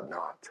sell it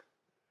not.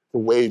 To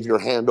wave your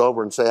hand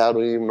over and say, I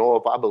don't even know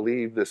if I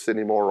believe this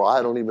anymore, or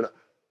I don't even know.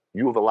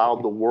 You've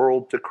allowed the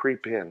world to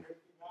creep in.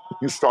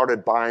 You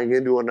started buying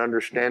into an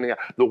understanding.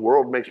 The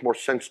world makes more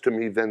sense to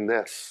me than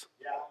this.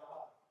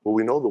 Well,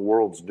 we know the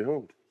world's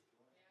doomed.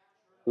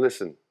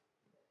 Listen,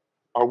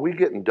 are we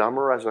getting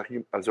dumber as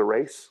a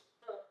race?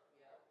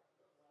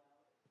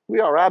 We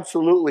are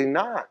absolutely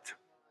not.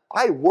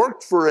 I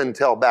worked for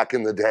Intel back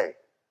in the day.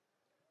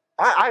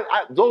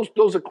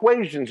 Those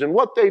equations and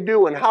what they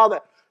do and how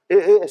that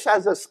it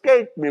has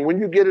escaped me. When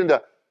you get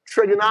into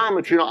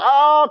trigonometry,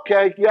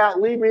 okay, yeah,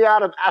 leave me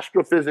out of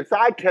astrophysics.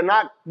 I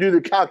cannot do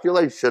the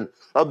calculation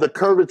of the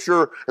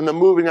curvature and the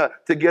moving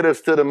to get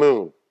us to the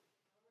moon.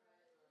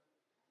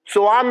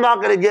 So I'm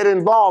not going to get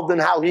involved in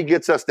how he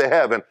gets us to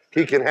heaven.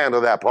 He can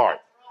handle that part.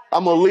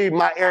 I'm going to leave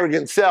my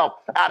arrogant self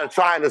out of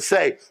trying to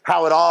say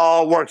how it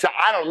all works out.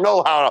 I don't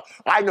know how.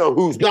 I know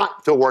who's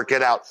got to work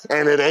it out,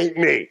 and it ain't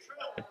me.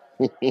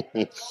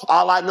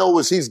 All I know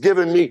is he's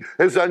given me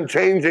his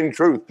unchanging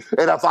truth.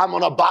 And if I'm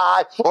going to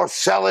buy or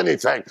sell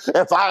anything,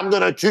 if I'm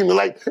going to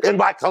accumulate in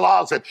my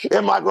closet,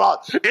 in my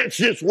garage, it's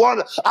just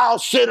one. I'll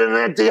sit in an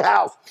empty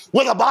house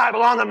with a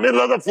Bible on the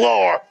middle of the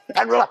floor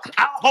and relax.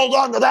 I'll hold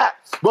on to that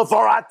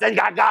before I think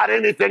I got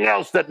anything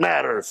else that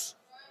matters.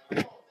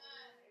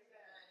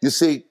 You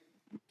see,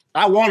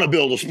 I want to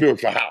build a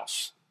spiritual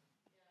house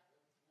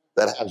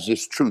that has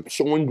this truth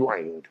so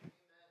ingrained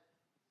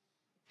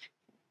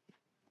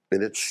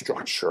in its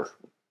structure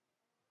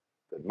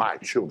that my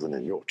children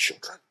and your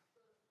children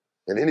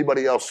and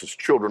anybody else's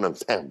children and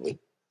family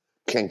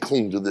can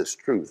cling to this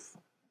truth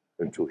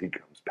until he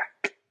comes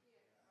back.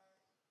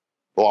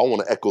 Oh, I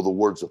want to echo the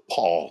words of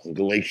Paul in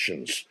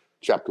Galatians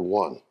chapter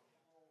 1.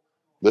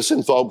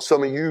 Listen, folks,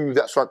 some of you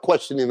that start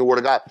questioning the word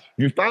of God,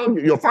 you'll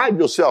find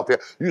yourself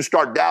here. You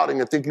start doubting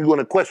and think you're going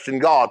to question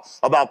God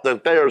about the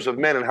affairs of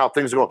men and how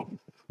things are going.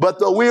 But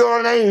though we are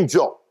an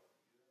angel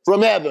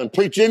from heaven,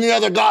 preach any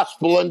other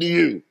gospel unto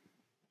you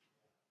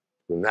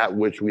than that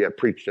which we have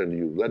preached unto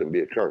you, let him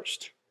be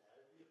accursed.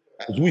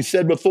 As we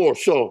said before,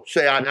 so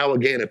say I now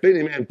again, if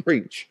any man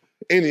preach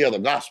any other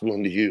gospel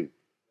unto you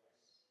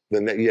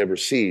than that ye have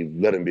received,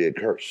 let him be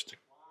accursed.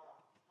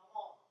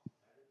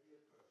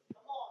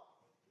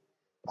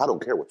 I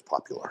don't care what's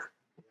popular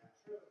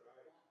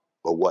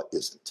or what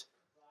isn't.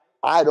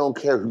 I don't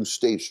care who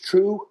stays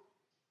true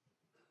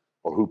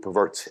or who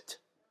perverts it.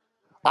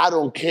 I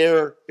don't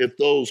care if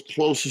those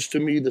closest to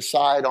me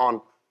decide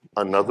on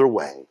another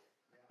way.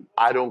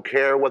 I don't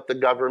care what the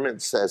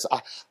government says.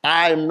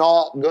 I'm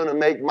not going to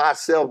make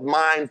myself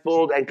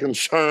mindful and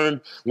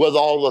concerned with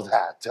all of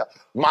that.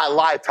 My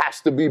life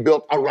has to be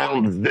built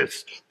around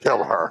this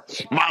pillar.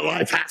 My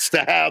life has to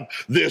have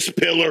this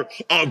pillar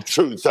of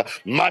truth.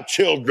 My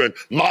children,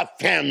 my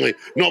family,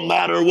 no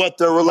matter what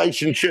their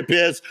relationship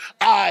is,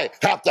 I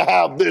have to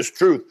have this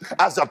truth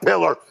as a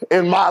pillar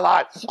in my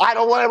life. I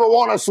don't ever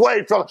want to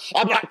sway from it.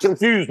 I'm not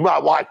confused my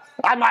wife.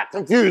 I'm not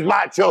confused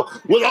my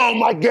children with all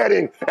my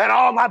getting and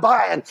all my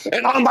buying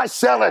and all my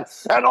selling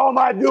and all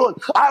my doing.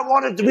 I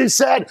want it to be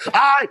said,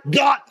 I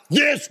got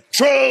this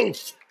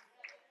truth.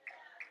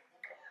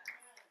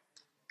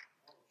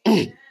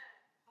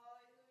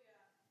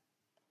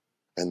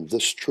 And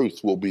this truth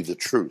will be the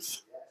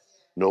truth,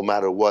 no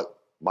matter what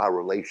my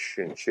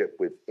relationship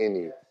with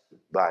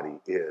anybody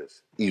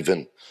is,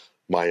 even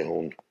my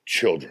own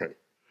children.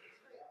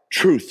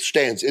 Truth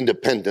stands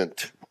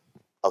independent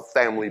of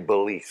family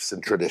beliefs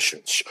and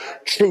traditions.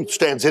 Truth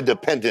stands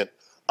independent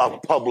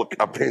of public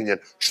opinion.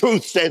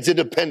 Truth stands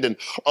independent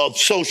of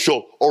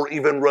social or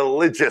even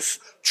religious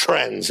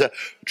trends.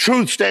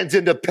 Truth stands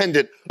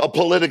independent of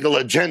political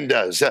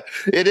agendas.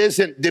 It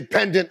isn't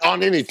dependent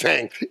on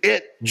anything.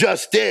 It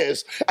just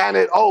is, and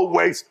it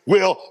always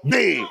will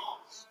be.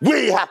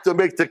 We have to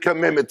make the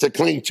commitment to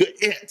cling to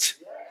it.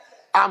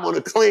 I'm going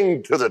to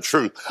cling to the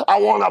truth. I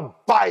want to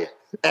buy it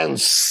and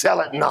sell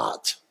it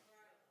not.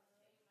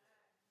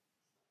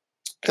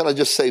 Can I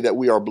just say that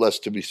we are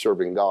blessed to be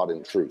serving God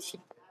in truth?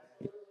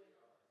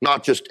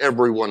 Not just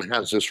everyone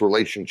has this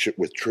relationship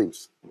with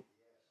truth.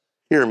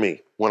 Hear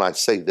me when I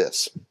say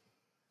this,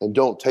 and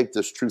don't take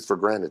this truth for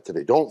granted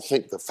today. Don't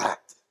think the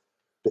fact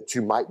that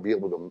you might be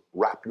able to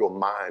wrap your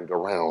mind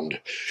around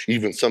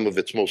even some of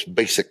its most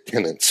basic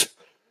tenets.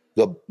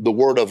 The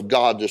Word of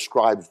God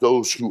describes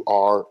those who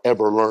are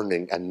ever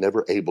learning and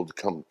never able to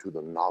come to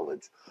the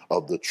knowledge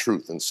of the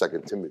truth in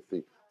 2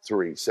 Timothy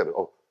 3:7.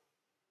 Oh,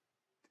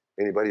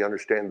 anybody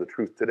understand the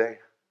truth today?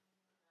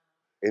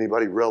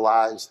 Anybody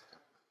realize?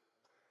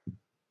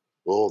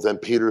 Oh, then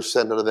Peter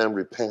said unto them,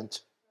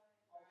 repent.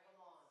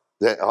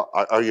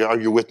 Are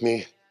you with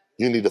me?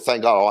 You need to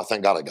thank God. Oh, I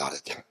thank God I got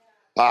it.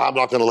 I'm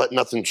not going to let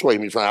nothing sway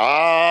me.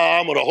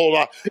 I'm going to hold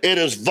on. It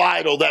is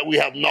vital that we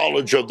have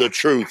knowledge of the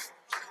truth.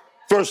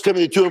 1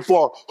 Timothy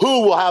 2:4,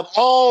 who will have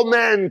all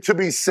men to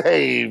be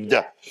saved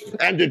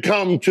and to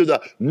come to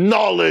the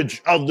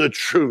knowledge of the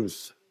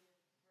truth.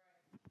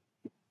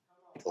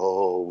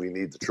 Oh, we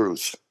need the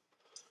truth.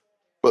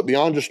 But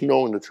beyond just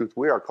knowing the truth,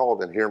 we are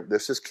called in here.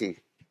 This is key.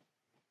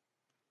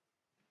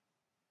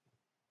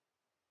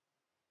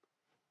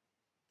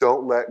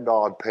 Don't let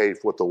God pay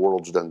for what the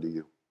world's done to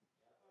you.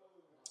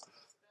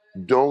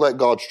 Don't let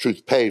God's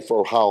truth pay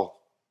for how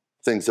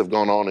things have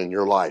gone on in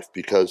your life,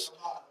 because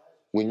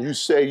when you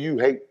say you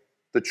hate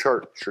the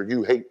church or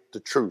you hate the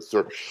truth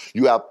or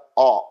you have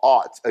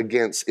aught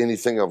against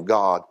anything of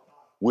God,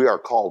 we are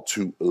called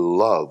to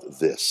love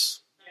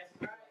this.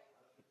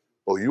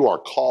 Oh, you are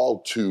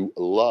called to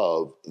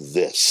love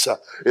this.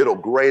 It'll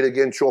grate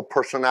against your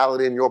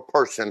personality and your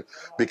person,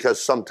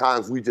 because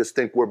sometimes we just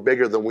think we're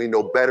bigger than we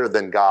know better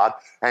than God,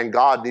 and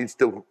God needs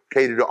to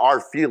cater to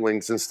our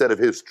feelings instead of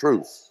his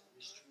truth.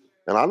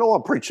 And I know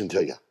I'm preaching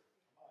to you.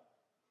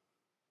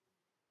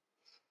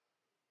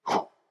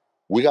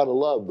 We got to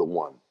love the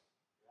one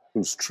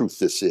whose truth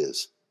this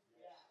is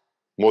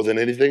more than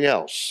anything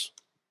else,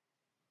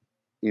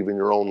 even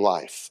your own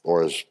life,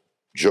 or as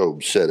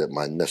Job said it,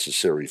 my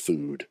necessary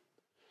food.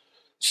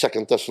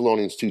 2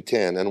 Thessalonians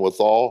 2:10, and with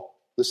all,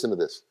 listen to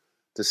this,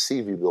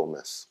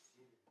 deceivableness.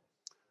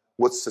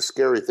 What's the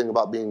scary thing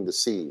about being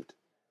deceived?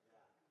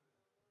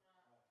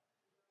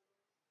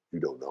 You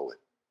don't know it.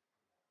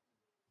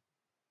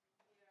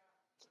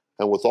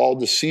 And with all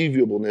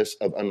deceivableness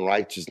of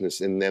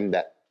unrighteousness in them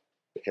that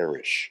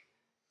perish,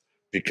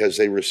 because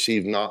they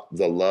receive not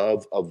the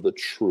love of the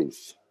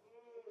truth,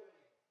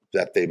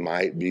 that they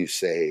might be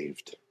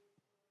saved.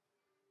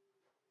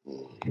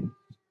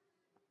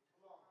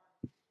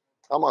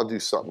 I'm going to do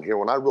something here.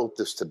 When I wrote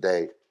this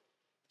today,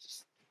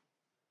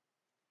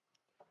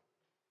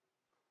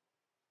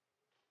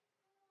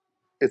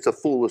 it's a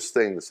foolish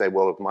thing to say,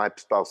 well, if my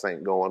spouse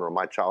ain't going or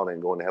my child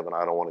ain't going to heaven,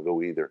 I don't want to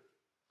go either.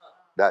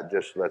 That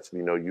just lets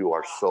me know you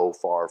are so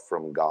far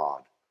from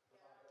God.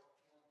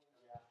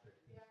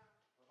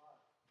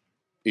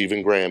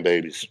 Even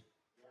grandbabies.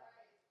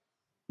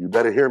 You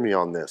better hear me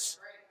on this.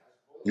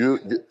 You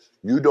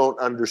don't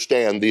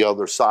understand the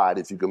other side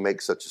if you can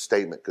make such a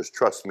statement, because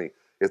trust me,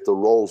 if the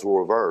roles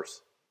were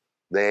reversed,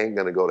 they ain't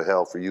going to go to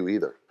hell for you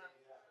either.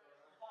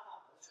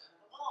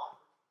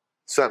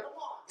 So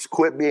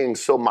quit being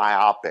so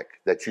myopic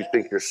that you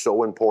think you're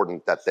so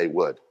important that they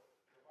would.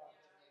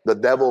 The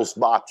devil's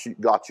got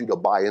you to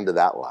buy into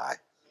that lie.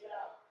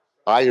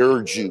 I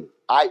urge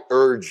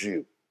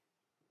you,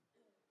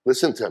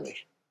 listen to me,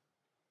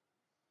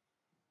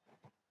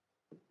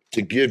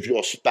 to give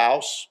your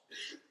spouse,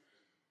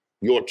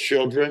 your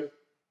children,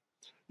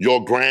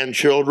 your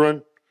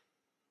grandchildren,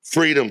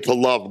 freedom to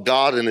love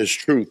God and his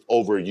truth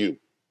over you.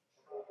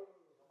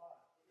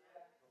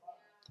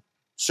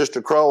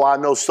 Sister Crow, I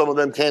know some of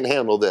them can't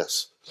handle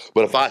this,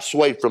 but if I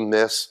sway from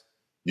this,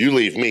 you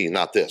leave me,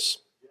 not this.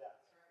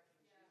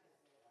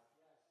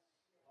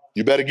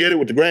 You better get it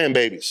with the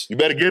grandbabies. You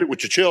better get it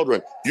with your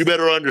children. You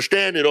better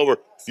understand it over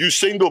you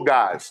single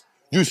guys,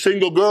 you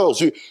single girls.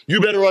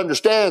 You better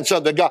understand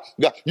something. God,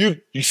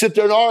 you sit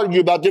there and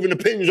argue about different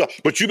opinions,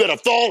 but you better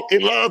fall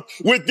in love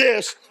with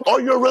this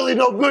or you're really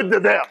no good to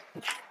them.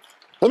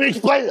 Let me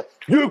explain it.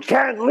 You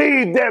can't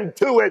lead them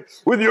to it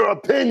with your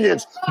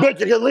opinions,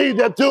 but you can lead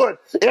them to it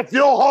if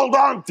you'll hold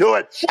on to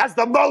it as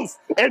the most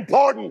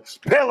important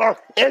pillar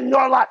in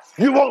your life.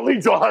 You won't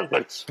lead your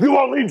husband. You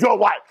won't lead your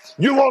wife.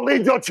 You won't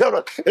lead your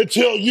children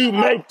until you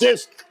make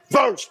this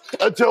first.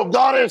 Until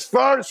God is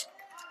first,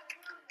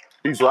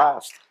 he's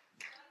last.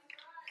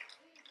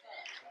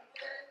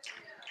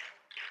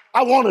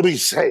 I want to be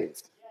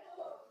saved.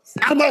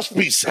 I must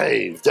be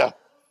saved.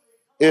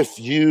 If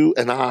you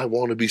and I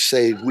want to be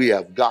saved, we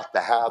have got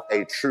to have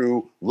a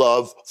true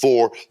love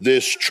for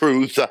this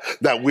truth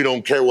that we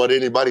don't care what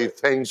anybody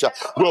thinks.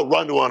 We'll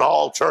run to an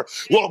altar.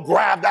 We'll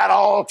grab that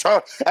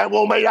altar and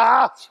we'll make,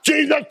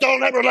 Jesus,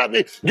 don't ever let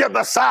me get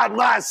beside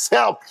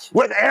myself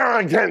with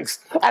arrogance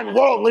and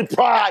worldly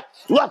pride,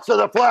 lust of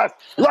the flesh,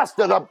 lust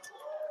of the...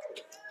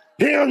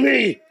 Hear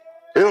me.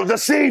 It'll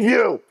deceive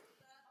you.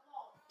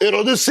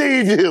 It'll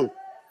deceive you.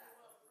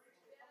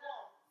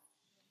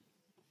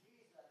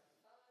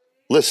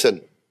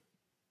 Listen,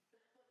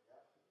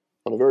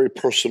 on a very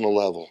personal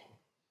level,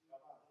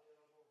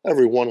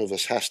 every one of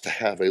us has to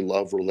have a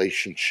love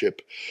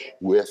relationship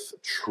with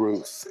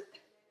truth.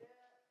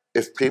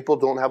 If people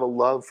don't have a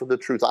love for the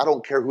truth, I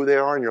don't care who they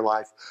are in your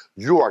life,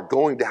 you are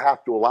going to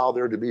have to allow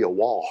there to be a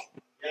wall.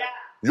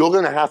 You're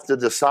going to have to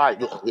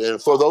decide. And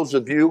for those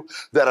of you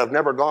that have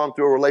never gone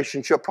through a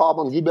relationship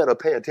problem, you better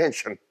pay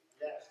attention.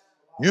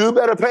 You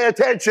better pay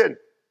attention.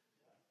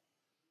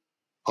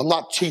 I'm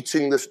not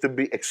teaching this to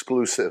be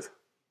exclusive.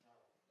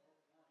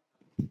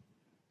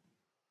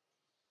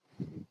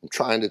 I'm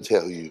trying to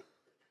tell you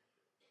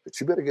that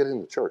you better get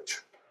into church.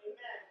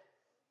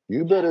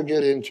 You better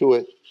get into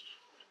it.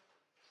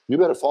 You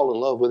better fall in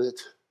love with it.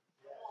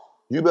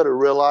 You better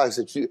realize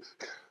that you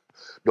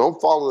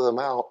don't follow them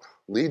out,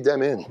 lead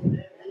them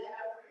in.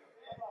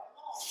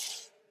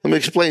 Let me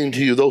explain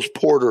to you, those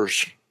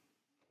porters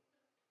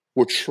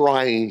were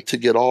trying to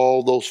get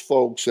all those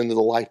folks into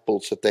the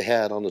lifeboats that they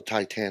had on the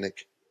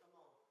Titanic.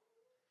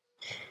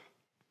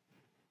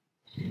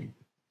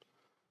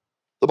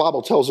 The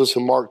Bible tells us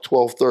in Mark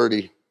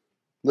 12:30,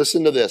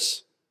 listen to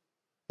this.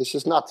 This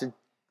is not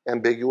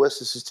ambiguous.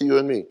 This is to you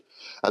and me.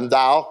 And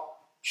thou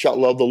shalt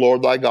love the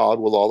Lord thy God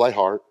with all thy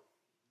heart,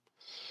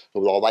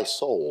 and with all thy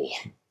soul,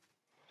 with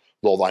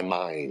all thy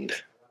mind,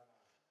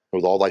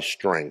 and with all thy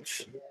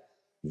strength.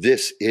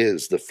 This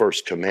is the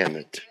first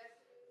commandment.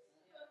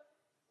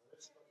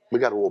 We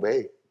got to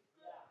obey.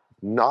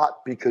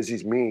 Not because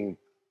he's mean,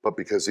 but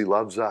because he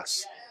loves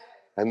us.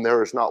 And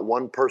there is not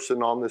one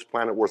person on this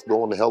planet worth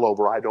going to hell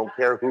over. I don't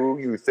care who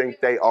you think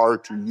they are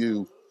to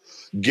you.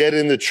 Get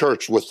in the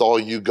church with all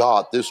you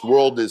got. This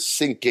world is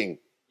sinking.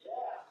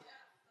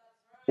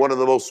 One of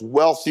the most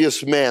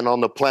wealthiest men on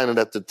the planet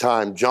at the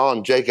time,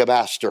 John Jacob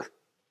Astor,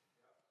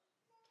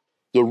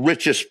 the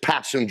richest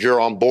passenger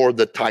on board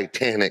the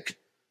Titanic,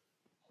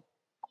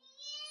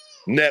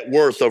 net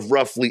worth of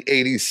roughly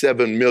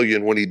 87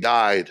 million when he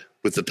died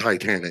with the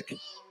Titanic,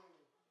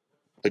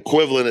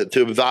 equivalent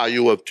to a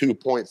value of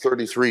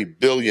 2.33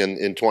 billion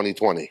in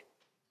 2020.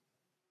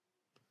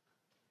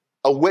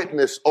 A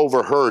witness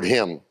overheard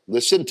him,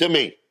 listen to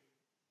me,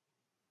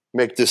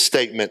 make this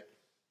statement.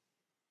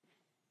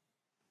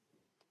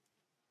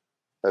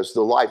 As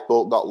the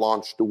lifeboat got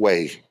launched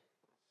away,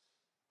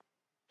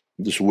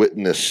 this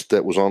witness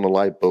that was on the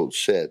lifeboat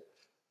said,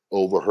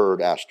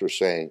 overheard Astor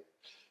saying,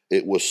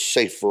 it was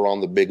safer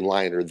on the big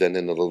liner than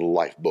in the little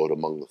lifeboat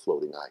among the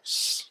floating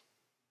ice.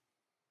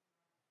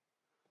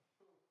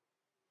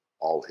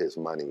 All his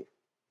money.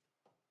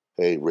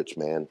 Hey, rich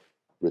man,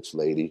 rich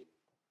lady,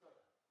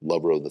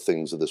 Lover of the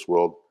things of this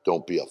world,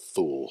 don't be a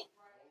fool.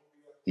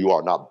 You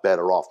are not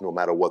better off no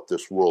matter what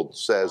this world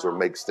says or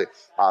makes it.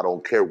 I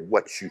don't care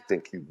what you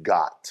think you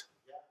got.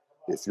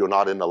 If you're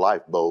not in the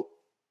lifeboat,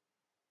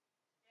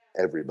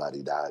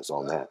 everybody dies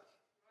on that.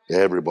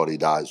 Everybody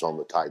dies on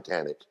the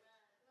Titanic.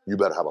 You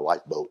better have a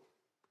lifeboat.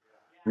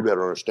 You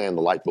better understand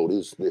the lifeboat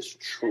is this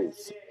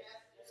truth.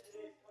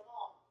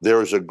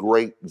 There is a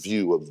great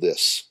view of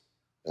this,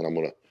 and I'm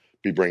going to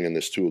be bringing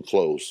this to a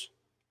close.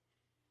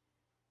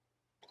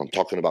 I'm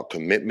talking about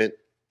commitment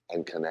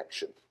and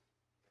connection.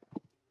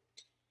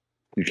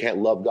 You can't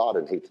love God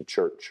and hate the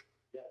church.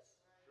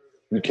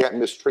 You can't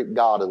mistreat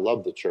God and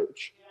love the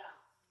church.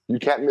 You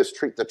can't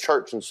mistreat the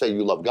church and say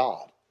you love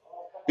God.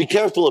 Be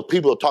careful of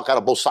people that talk out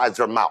of both sides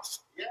of their mouth.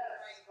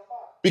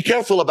 Be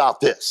careful about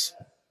this.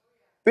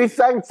 Be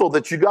thankful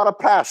that you got a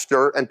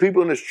pastor and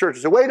people in this church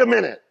say, wait a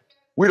minute,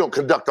 we don't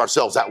conduct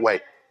ourselves that way.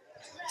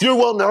 If you're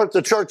willing to hurt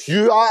the church, we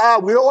don't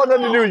want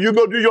nothing to do. You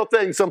go do your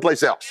thing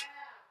someplace else.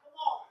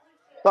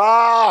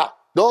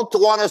 Don't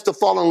want us to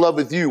fall in love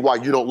with you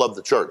while you don't love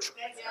the church.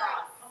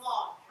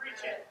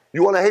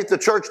 You want to hate the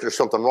church, there's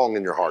something wrong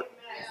in your heart.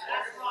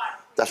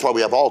 That's why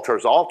we have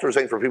altars. Altars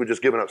ain't for people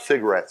just giving up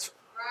cigarettes.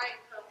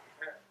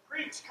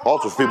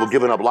 Altars for people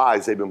giving up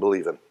lies they've been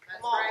believing.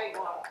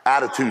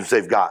 Attitudes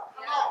they've got.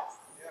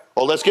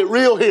 Oh, let's get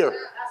real here.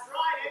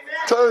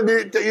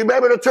 You may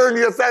to turn to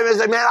your family and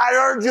say, man, I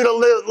urge you to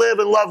live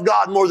and love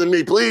God more than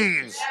me,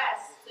 please.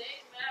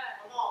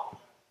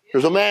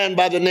 There's a man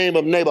by the name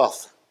of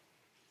Naboth.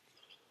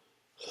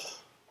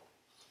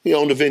 He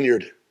owned a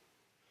vineyard.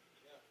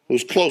 It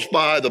was close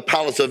by the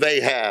palace of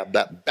Ahab,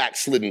 that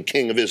backslidden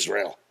king of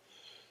Israel.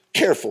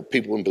 Careful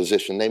people in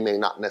position. They may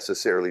not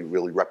necessarily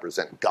really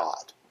represent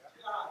God.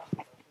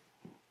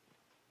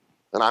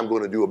 And I'm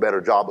going to do a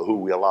better job of who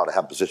we allow to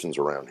have positions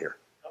around here.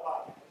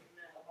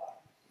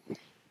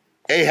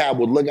 Ahab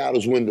would look out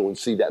his window and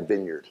see that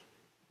vineyard.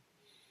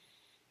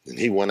 And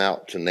he went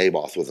out to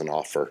Naboth with an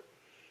offer.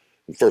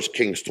 In 1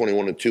 Kings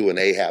 21:2, and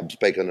Ahab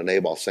spake unto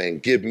Naboth, saying,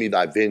 give me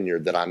thy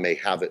vineyard that I may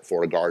have it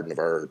for a garden of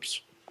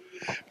herbs,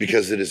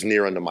 because it is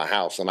near unto my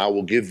house, and I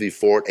will give thee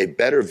for it a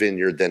better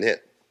vineyard than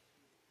it.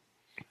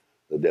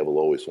 The devil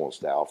always wants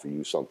to offer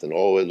you something.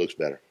 Oh, it looks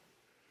better.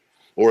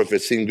 Or if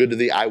it seemed good to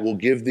thee, I will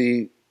give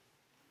thee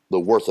the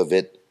worth of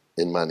it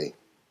in money.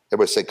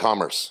 Everybody say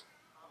commerce.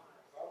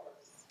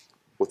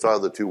 What's the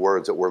other two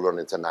words that we're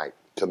learning tonight?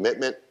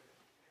 Commitment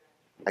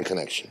and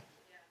connection.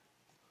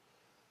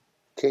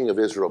 King of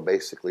Israel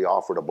basically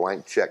offered a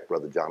blank check,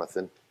 Brother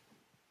Jonathan.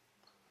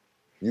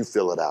 You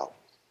fill it out.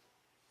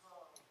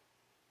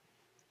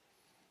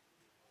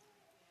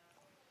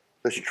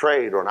 This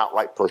trade or an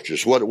outright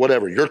purchase,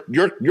 whatever.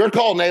 Your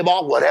call,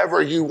 Naboth,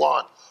 whatever you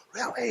want.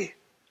 Really?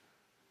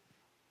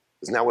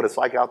 Isn't that what it's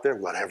like out there?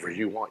 Whatever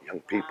you want, young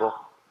people.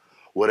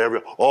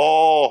 Whatever.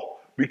 Oh,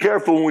 be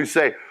careful when we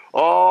say,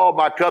 oh,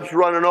 my cup's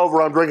running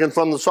over, I'm drinking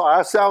from the saucer.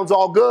 That sounds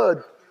all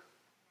good.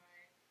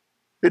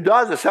 It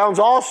does. It sounds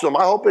awesome.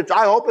 I hope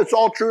it's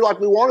all true like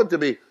we want it to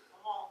be.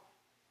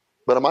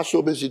 But am I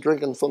so busy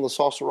drinking from the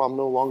saucer I'm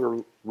no longer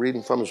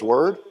reading from his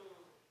word?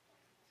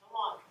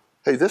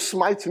 Hey, this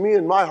smites me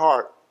in my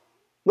heart.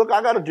 Look,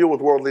 I got to deal with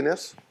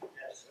worldliness.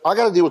 I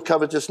got to deal with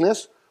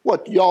covetousness.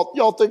 What,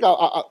 y'all think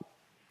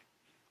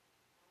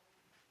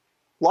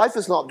life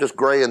is not just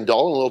gray and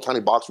dull in a little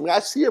tiny box for me. I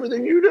see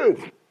everything you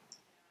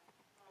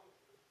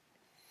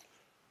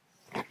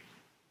do.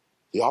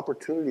 The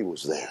opportunity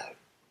was there.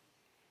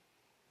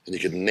 And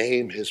he could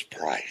name his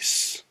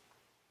price.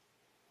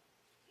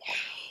 Wow.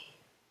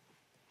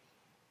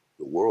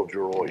 The world's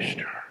your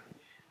oyster.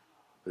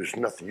 There's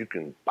nothing you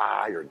can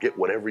buy or get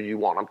whatever you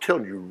want. I'm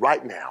telling you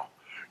right now,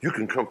 you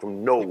can come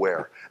from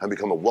nowhere and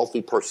become a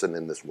wealthy person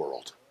in this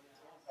world.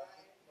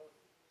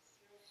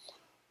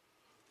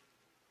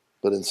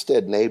 But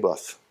instead,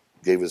 Naboth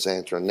gave his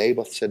answer. And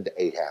Naboth said to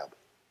Ahab,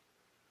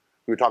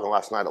 we were talking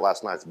last night at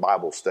last night's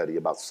Bible study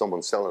about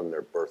someone selling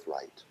their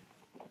birthright.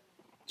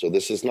 So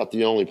this is not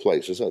the only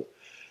place. Said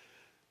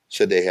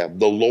to Ahab,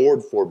 the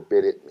Lord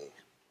forbid it me.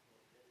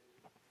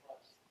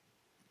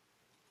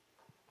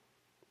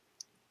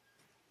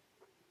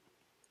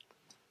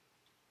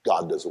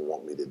 God doesn't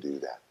want me to do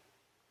that.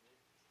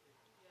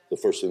 The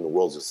first thing in the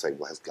world is to say,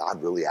 well, has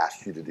God really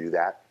asked you to do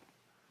that?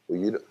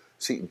 Well,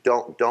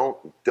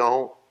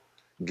 don't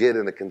get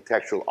in a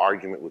contextual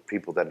argument with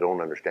people that don't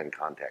understand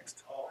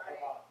context.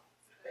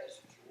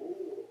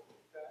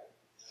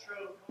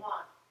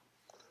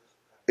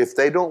 If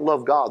they don't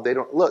love God, they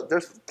don't. Look,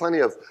 there's plenty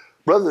of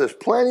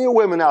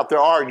women out there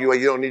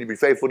arguing you don't need to be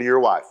faithful to your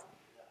wife.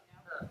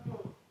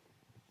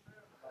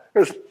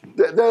 And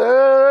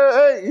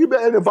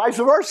vice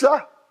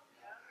versa.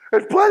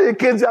 There's plenty of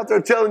kids out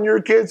there telling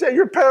your kids, hey,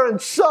 your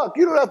parents suck.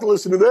 You don't have to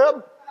listen to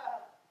them.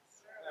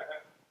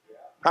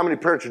 How many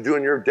parents are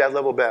doing your dad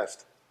level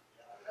best?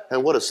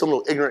 And what does some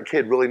little ignorant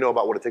kid really know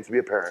about what it takes to be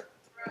a parent?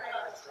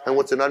 And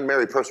what's an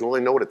unmarried person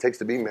really know what it takes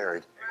to be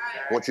married?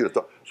 I want you to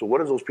talk. So what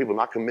are those people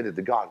not committed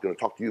to God going to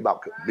talk to you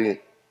about being?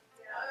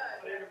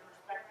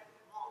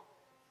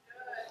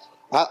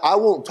 I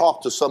won't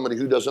talk to somebody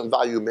who doesn't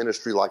value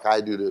ministry like I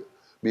do to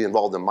be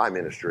involved in my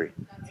ministry.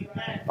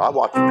 I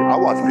watch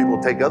people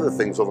take other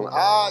things over.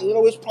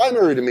 It's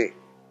primary to me.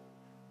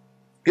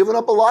 Given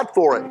up a lot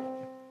for it.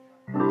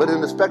 But in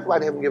the spec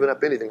I haven't given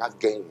up anything. I've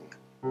gained.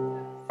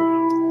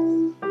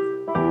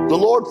 The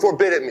Lord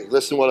forbid it me.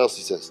 Listen what else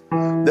he says.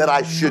 That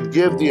I should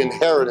give the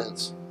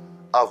inheritance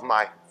of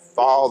my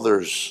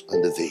fathers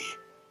unto thee.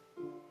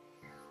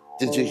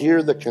 Did you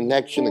hear the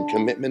connection and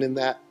commitment in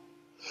that?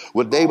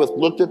 When David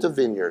looked at the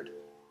vineyard,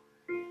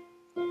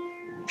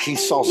 he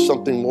saw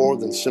something more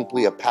than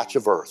simply a patch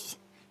of earth.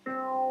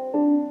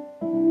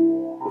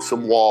 With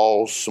some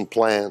walls, some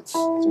plants,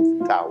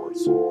 some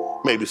towers,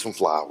 maybe some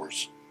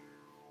flowers.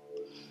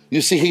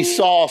 You see, he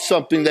saw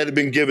something that had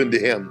been given to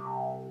him.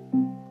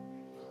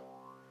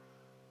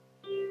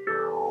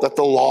 That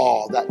the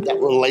law, that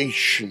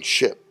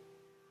relationship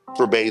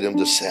forbade him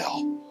to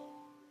sell.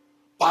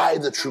 Buy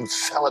the truth,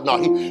 sell it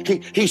not.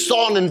 He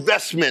saw an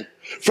investment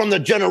from the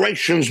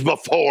generations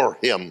before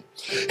him.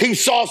 He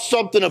saw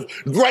something of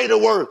greater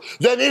worth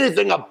than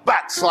anything a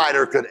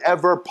backslider could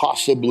ever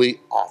possibly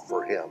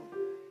offer him.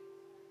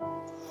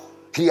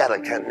 He had a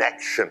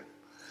connection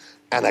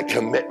and a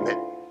commitment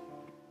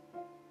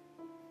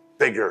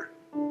bigger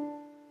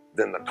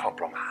than the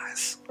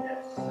compromise.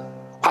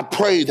 I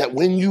pray that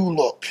when you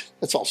look,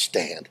 let's all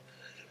stand,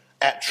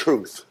 at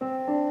truth.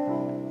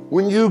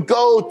 When you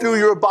go through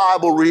your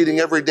Bible reading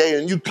every day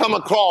and you come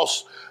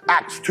across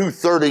Acts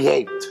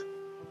 2:38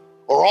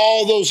 or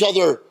all those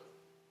other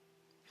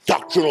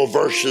doctrinal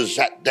verses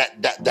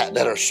that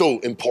are so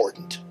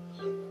important,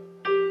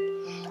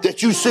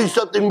 that you see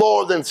something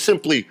more than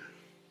simply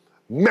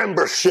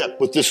membership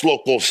with this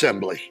local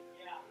assembly,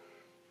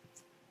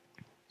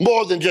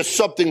 more than just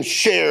something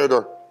shared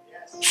or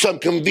some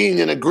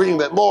convenient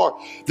agreement, more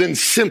than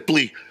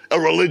simply a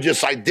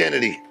religious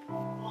identity.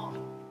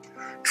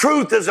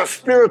 Truth is a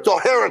spiritual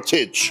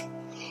heritage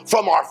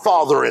from our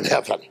Father in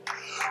heaven.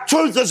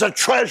 Truth is a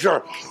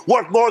treasure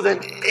worth more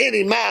than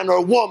any man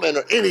or woman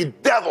or any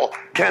devil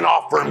can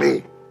offer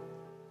me.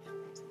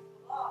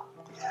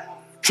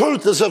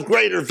 Truth is of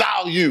greater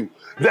value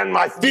than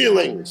my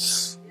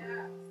feelings,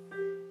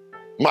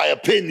 my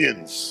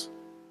opinions,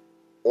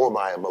 or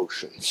my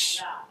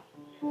emotions.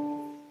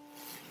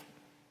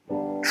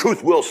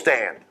 Truth will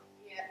stand.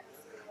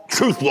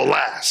 Truth will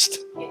last.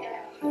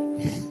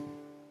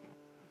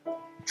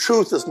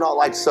 Truth is not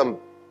like some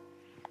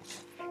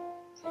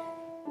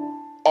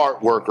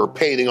artwork or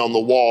painting on the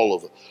wall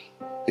of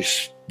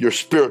your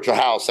spiritual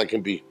house that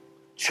can be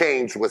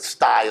changed with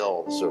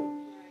styles or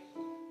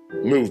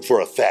moved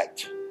for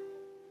effect.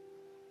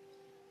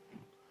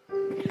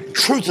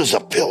 Truth is a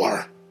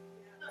pillar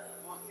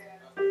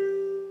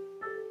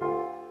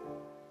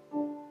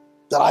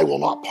that I will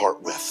not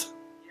part with,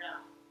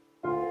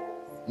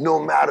 no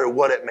matter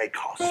what it may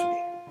cost me.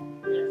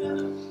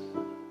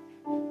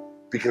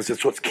 Because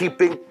it's what's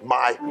keeping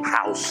my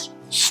house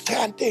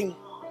standing.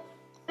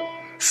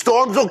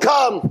 Storms will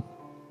come.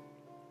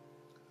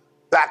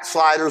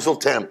 Backsliders will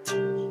tempt.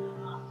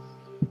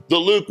 The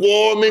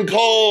lukewarm and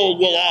cold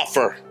will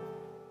offer.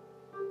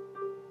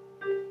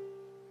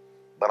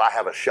 But I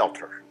have a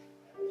shelter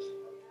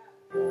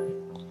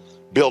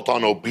built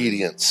on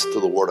obedience to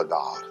the Word of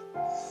God.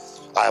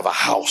 I have a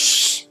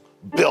house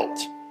built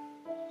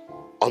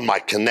on my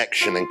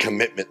connection and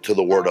commitment to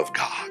the Word of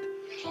God.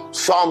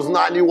 Psalms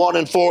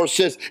 91:4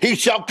 says, He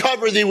shall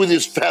cover thee with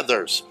His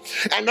feathers,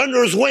 and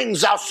under His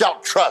wings thou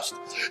shalt trust.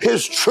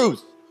 His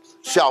truth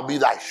shall be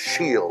thy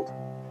shield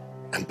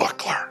and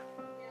buckler.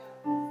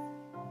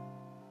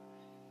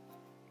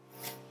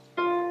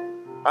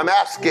 I'm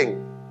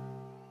asking,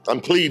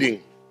 I'm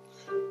pleading,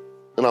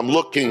 and I'm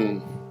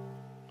looking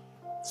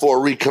for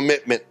a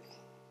recommitment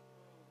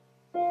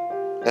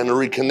and a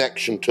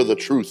reconnection to the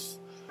truth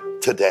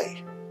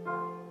today.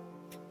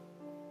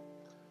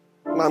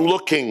 And I'm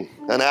looking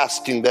and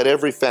asking that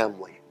every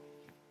family,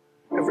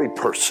 every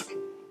person,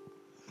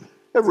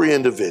 every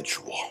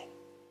individual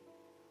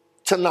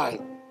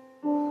tonight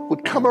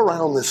would come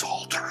around this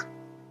altar,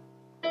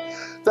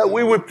 that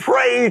we would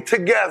pray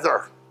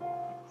together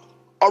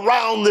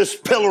around this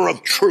pillar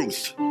of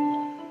truth,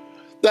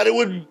 that it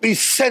would be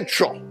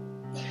central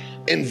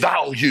in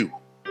value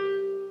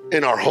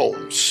in our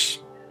homes,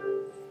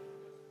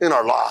 in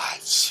our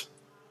lives.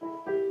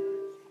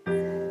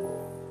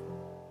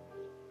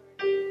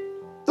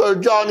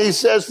 Third John, he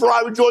says, For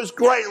I rejoiced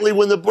greatly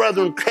when the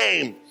brethren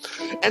came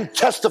and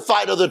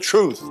testified of the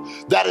truth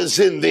that is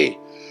in thee,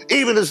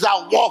 even as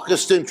thou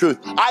walkest in truth.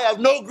 I have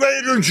no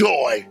greater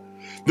joy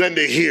than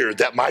to hear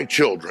that my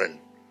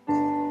children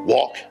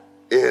walk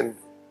in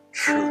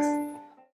truth.